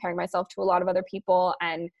I was comparing myself to a lot of other people.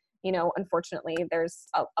 And, you know, unfortunately there's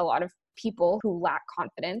a lot of people who lack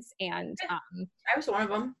confidence, and I was one of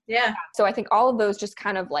them. Yeah. So I think all of those just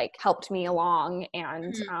kind of like helped me along,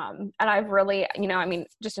 and and I've really, you know, I mean,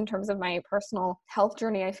 just in terms of my personal health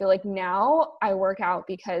journey, I feel like now I work out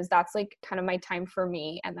because that's like kind of my time for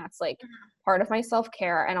me, and that's like part of my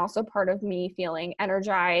self-care, and also part of me feeling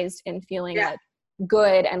energized and feeling like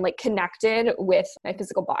good and like connected with my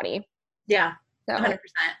physical body. Yeah. So, 100%.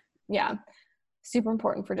 Yeah. Super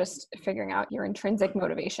important for just figuring out your intrinsic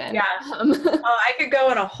motivation. Yeah. I could go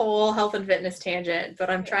on a whole health and fitness tangent, but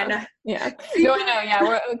I'm trying to. Yeah. No, I know. Yeah.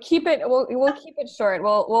 We'll keep it short.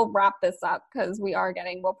 We'll wrap this up because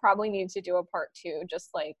we'll probably need to do a part 2, just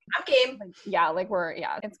like. I'm game. It's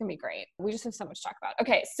going to be great. We just have so much to talk about.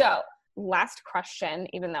 Okay. So last question,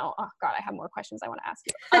 even though, oh God, I have more questions I want to ask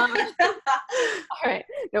you. All right.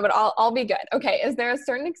 No, but I'll be good. Okay. Is there a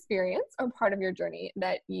certain experience or part of your journey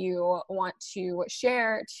that you want to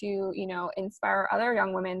share to, you know, inspire other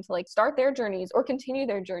young women to like start their journeys or continue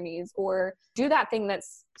their journeys or do that thing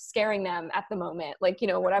that's scaring them at the moment? Like, you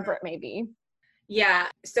know, whatever it may be. Yeah.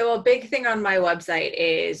 So a big thing on my website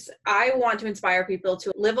is I want to inspire people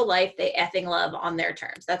to live a life they effing love on their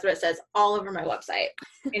terms. That's what it says all over my website.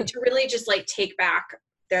 And to really just like take back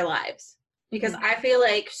their lives. Because I feel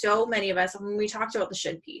like so many of us, when we talked about the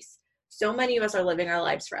should piece, so many of us are living our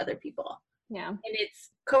lives for other people. Yeah. And it's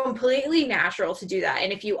completely natural to do that.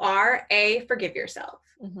 And if you are, A, forgive yourself.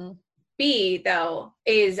 B, though,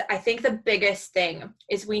 is I think the biggest thing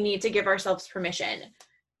is we need to give ourselves permission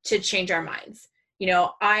to change our minds. You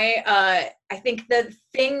know, I think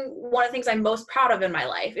one of the things I'm most proud of in my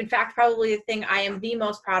life, in fact, probably the thing I am the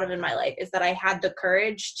most proud of in my life, is that I had the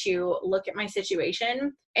courage to look at my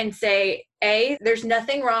situation and say, A, there's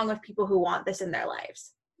nothing wrong with people who want this in their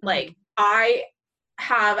lives. Like, I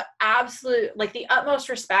have absolute, like, the utmost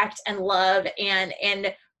respect and love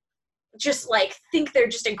and just like think they're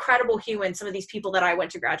just incredible humans, some of these people that I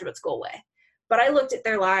went to graduate school with. But I looked at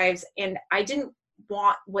their lives and I didn't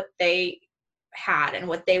want what they had and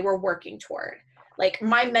what they were working toward. Like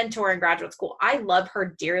my mentor in graduate school, I love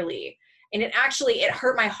her dearly. And it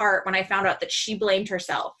hurt my heart when I found out that she blamed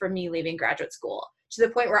herself for me leaving graduate school, to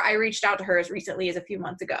the point where I reached out to her as recently as a few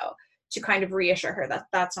months ago to kind of reassure her that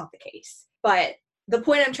that's not the case. But the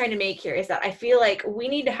point I'm trying to make here is that I feel like we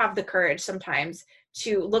need to have the courage sometimes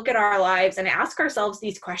to look at our lives and ask ourselves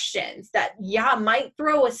these questions that, might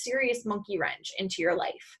throw a serious monkey wrench into your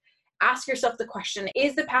life. Ask yourself the question,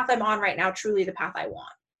 is the path I'm on right now truly the path I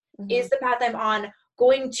want? Mm-hmm. Is the path I'm on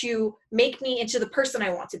going to make me into the person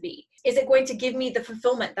I want to be? Is it going to give me the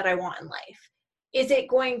fulfillment that I want in life? Is it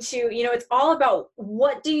going to, it's all about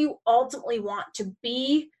what do you ultimately want to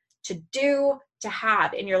be, to do, to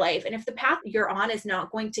have in your life? And if the path you're on is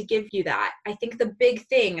not going to give you that, I think the big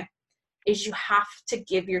thing is you have to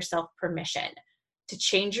give yourself permission to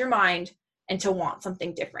change your mind and to want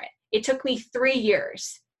something different. It took me 3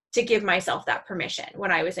 years to give myself that permission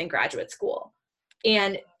when I was in graduate school.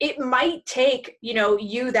 And it might take,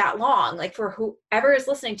 you that long. Like for whoever is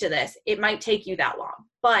listening to this, it might take you that long.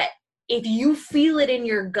 But if you feel it in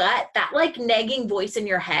your gut, that like nagging voice in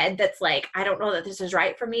your head that's like, I don't know that this is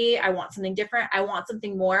right for me. I want something different. I want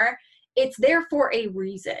something more. It's there for a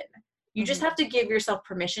reason. You just have to give yourself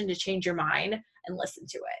permission to change your mind and listen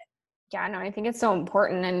to it. Yeah, no, I think it's so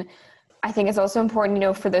important. And I think it's also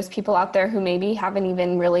important, for those people out there who maybe haven't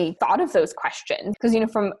even really thought of those questions. Because,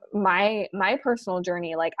 from my personal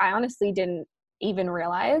journey, like I honestly didn't even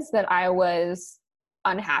realize that I was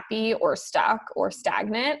unhappy or stuck or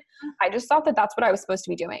stagnant. I just thought that that's what I was supposed to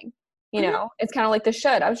be doing. It's kind of like the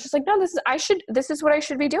should. I was just like, no, this is what I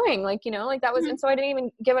should be doing. Like, like that was, and so I didn't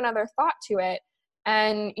even give another thought to it.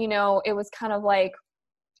 And, it was kind of like,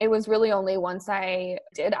 it was really only once I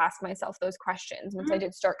did ask myself those questions, once I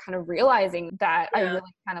did start kind of realizing that I really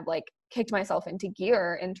kind of like kicked myself into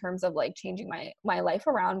gear in terms of like changing my life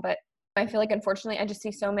around. But I feel like, unfortunately, I just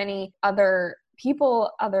see so many other people,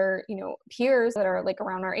 peers that are like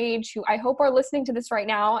around our age who I hope are listening to this right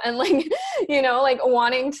now and like, like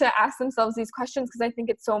wanting to ask themselves these questions, because I think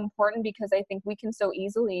it's so important, because I think we can so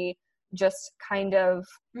easily just kind of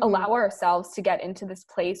allow ourselves to get into this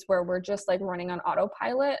place where we're just like running on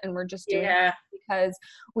autopilot and we're just doing it because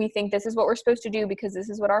we think this is what we're supposed to do, because this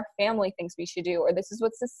is what our family thinks we should do, or this is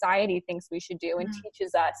what society thinks we should do and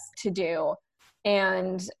teaches us to do.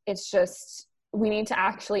 And it's just, we need to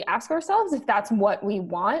actually ask ourselves if that's what we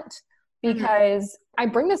want, because I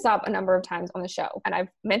bring this up a number of times on the show and I've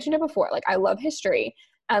mentioned it before. Like I love history.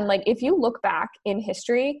 And like, if you look back in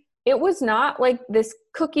history, it was not like this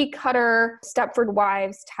cookie cutter Stepford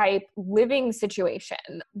Wives type living situation.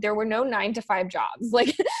 There were no 9-to-5 jobs,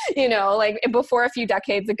 like, like before a few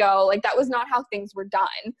decades ago, like that was not how things were done.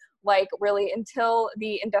 Like really until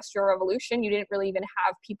the Industrial Revolution, you didn't really even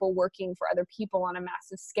have people working for other people on a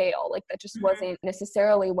massive scale. Like that just wasn't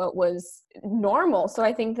necessarily what was normal. So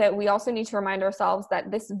I think that we also need to remind ourselves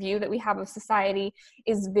that this view that we have of society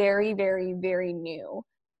is very, very, very new.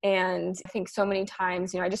 And I think so many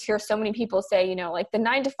times, I just hear so many people say, like the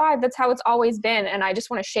 9-to-5, that's how it's always been. And I just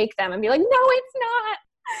want to shake them and be like, no, it's not.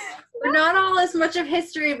 We're not all as much of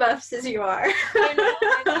history buffs as you are.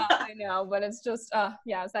 I know, but it's just,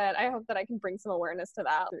 sad. I hope that I can bring some awareness to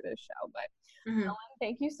that through this show. But Ellen,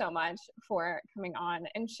 thank you so much for coming on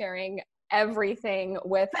and sharing everything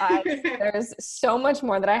with us. There's so much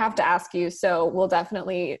more that I have to ask you, so we'll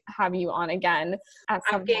definitely have you on again at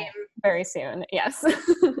some point very soon. Yes.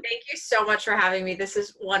 Thank you so much for having me. This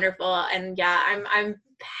is wonderful. And I'm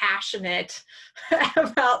passionate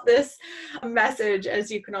about this message, as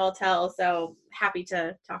you can all tell. So happy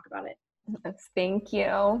to talk about it. Yes, thank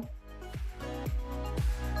you.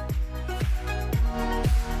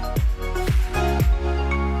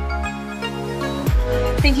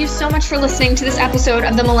 Thank you so much for listening to this episode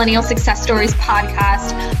of the Millennial Success Stories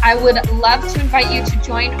podcast. I would love to invite you to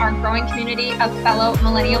join our growing community of fellow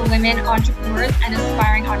millennial women entrepreneurs and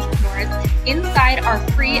aspiring entrepreneurs inside our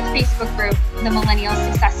free Facebook group, the Millennial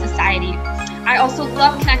Success Society. I also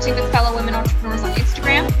love connecting with fellow women entrepreneurs on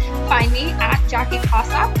Instagram. Find me at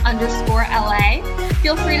JackieKossoff_LA.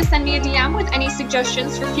 Feel free to send me a DM with any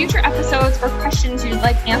suggestions for future episodes or questions you'd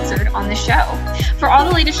like answered on the show. For all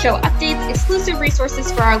the latest show updates, exclusive resources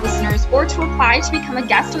for our listeners, or to apply to become a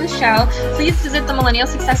guest on the show, please visit the Millennial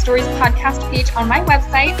Success Stories podcast page on my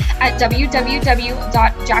website at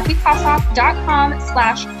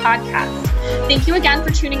www.JackieKossoff.com/podcast. Thank you again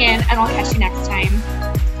for tuning in, and I'll catch you next time.